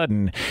of a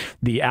sudden,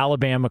 the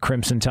Alabama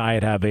Crimson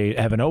Tide have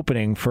an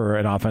opening for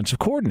an offensive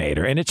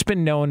coordinator, and it's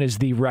been known as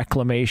the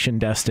reclamation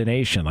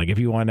destination. Like, if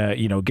you want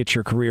to get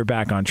your career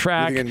back on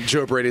track. You thinking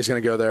Joe Brady's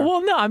going to go there?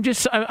 Well, no,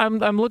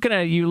 I'm looking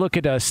at, you look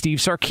at Steve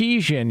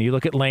Sarkisian, you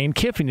look at Lane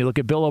Kiffin, you look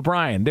at Bill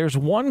O'Brien. There's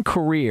one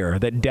career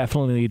that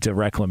definitely needs a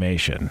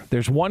reclamation.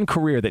 There's one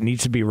career that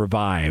needs to be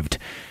revived,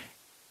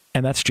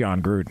 and that's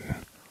John Gruden.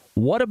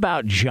 What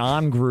about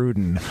John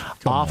Gruden,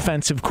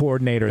 offensive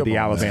coordinator of the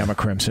Alabama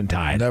Crimson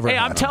Tide?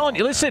 I'm telling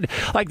you, listen,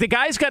 like, the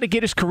guy's got to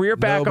get his career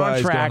back on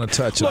track. Nobody's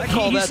going to touch it. I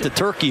call that the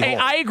turkey hole. Hey,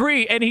 I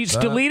agree, and he's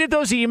deleted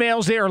those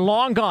emails. They are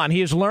long gone.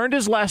 He has learned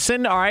his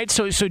lesson. All right,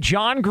 so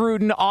John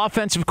Gruden,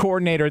 offensive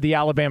coordinator of the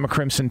Alabama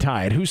Crimson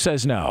Tide. Who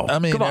says no? I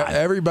mean,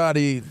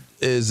 everybody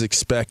is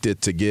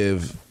expected to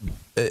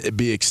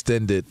be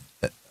extended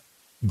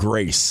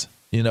grace.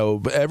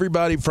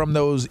 Everybody from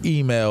those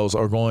emails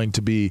are going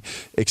to be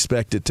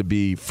expected to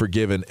be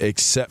forgiven,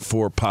 except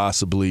for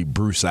possibly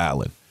Bruce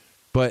Allen.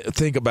 But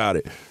think about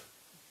it.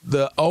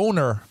 The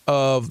owner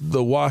of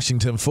the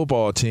Washington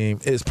football team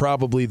is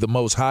probably the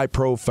most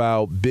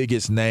high-profile,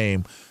 biggest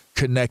name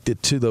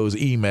connected to those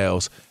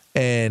emails,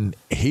 and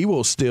he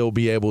will still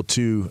be able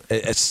to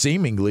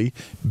seemingly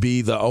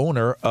be the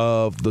owner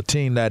of the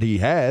team that he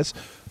has.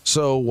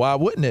 So why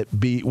wouldn't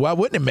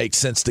it make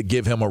sense to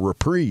give him a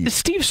reprieve?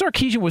 Steve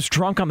Sarkisian was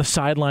drunk on the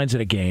sidelines at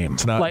a game.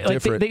 It's not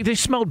different. They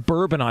smelled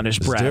bourbon on his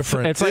breath.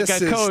 Different. It's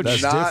like a coach.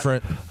 That's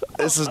different.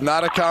 This is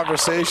not a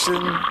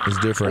conversation. It's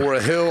different. Or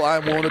a hill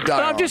I'm willing to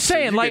die on. I'm just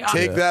saying, so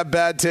take that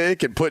bad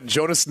take and put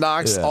Jonas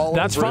Knox all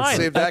That's over fine.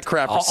 And save that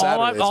crap for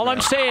Saturdays. All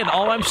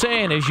I'm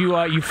saying is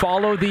you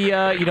follow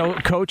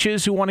the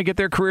coaches who want to get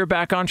their career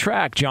back on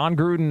track. John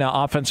Gruden,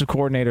 offensive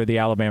coordinator of the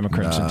Alabama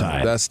Crimson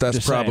Tide. That's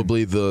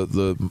probably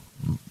the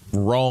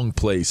wrong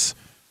place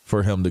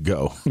for him to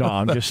go. No,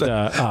 I'm just.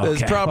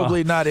 There's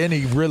probably not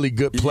any really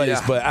good place,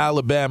 but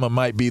Alabama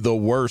might be the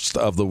worst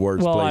of the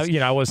worst. Well,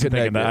 place. I wasn't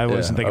thinking that. I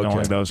wasn't thinking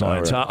along those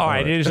lines. All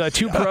right. It is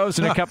Two Pros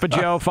and a Cup of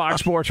Joe, Fox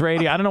Sports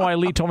Radio. I don't know why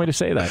Lee told me to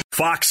say that.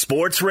 Fox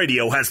Sports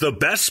Radio has the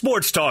best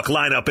sports talk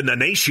lineup in the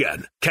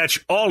nation.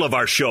 Catch all of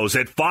our shows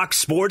at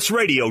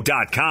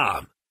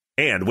foxsportsradio.com.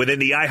 And within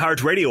the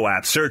iHeartRadio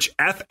app, search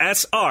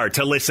FSR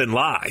to listen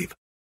live.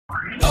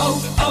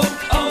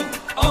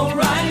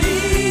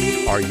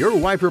 O'Reilly. Are your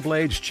wiper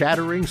blades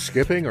chattering,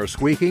 skipping, or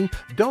squeaking?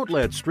 Don't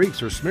let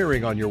streaks or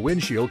smearing on your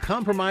windshield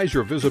compromise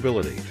your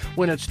visibility.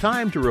 When it's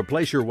time to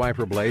replace your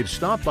wiper blades,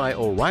 stop by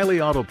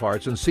O'Reilly Auto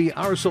Parts and see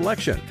our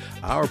selection.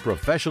 Our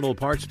professional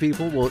parts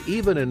people will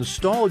even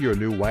install your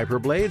new wiper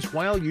blades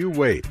while you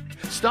wait.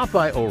 Stop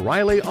by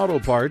O'Reilly Auto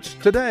Parts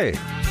today.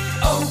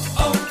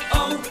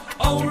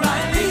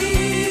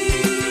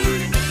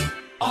 O'Reilly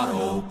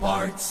Auto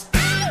Parts.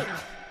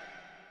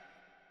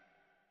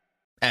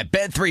 At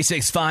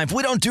Bet365,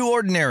 we don't do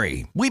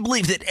ordinary. We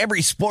believe that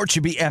every sport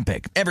should be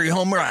epic. Every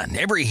home run,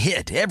 every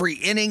hit, every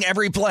inning,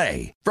 every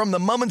play. From the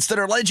moments that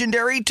are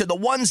legendary to the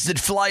ones that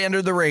fly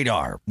under the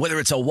radar. Whether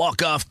it's a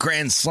walk-off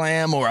grand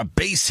slam or a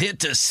base hit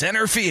to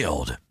center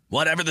field.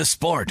 Whatever the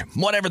sport,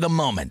 whatever the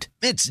moment.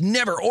 It's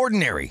never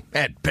ordinary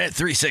at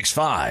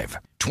Bet365.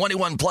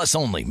 21 plus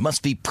only.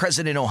 Must be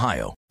present in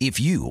Ohio. If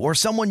you or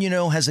someone you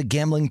know has a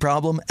gambling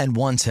problem and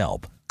wants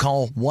help,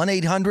 call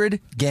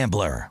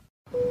 1-800-GAMBLER.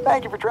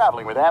 Thank you for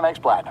traveling with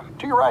Amex Platinum.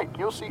 To your right,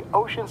 you'll see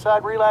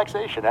oceanside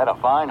relaxation at a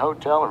fine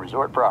hotel and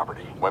resort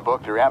property. When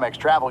booked through Amex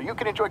Travel, you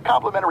can enjoy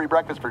complimentary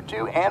breakfast for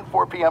 2 and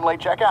 4 p.m. late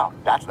checkout.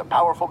 That's the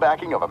powerful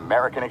backing of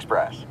American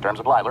Express. Terms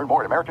apply. Learn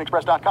more at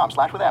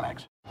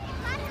americanexpress.com/withAmex.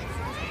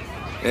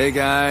 Hey,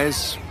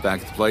 guys.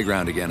 Back at the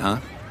playground again, huh?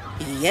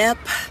 Yep.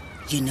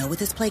 You know what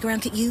this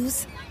playground could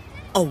use?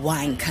 A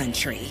wine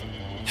country.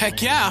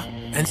 Heck yeah.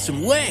 And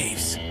some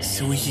waves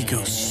so we could go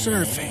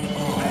surfing.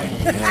 Oh,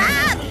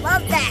 yeah.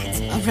 Love that.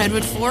 A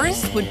redwood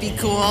forest would be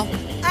cool.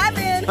 I'm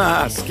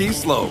in. Ski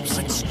slopes.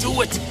 Let's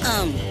do it.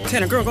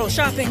 Can a girl go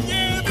shopping?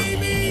 Yeah,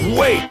 baby.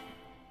 Wait.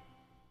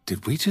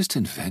 Did we just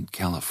invent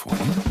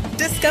California?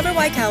 Discover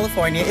why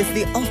California is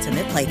the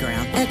ultimate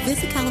playground at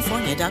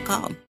visitcalifornia.com.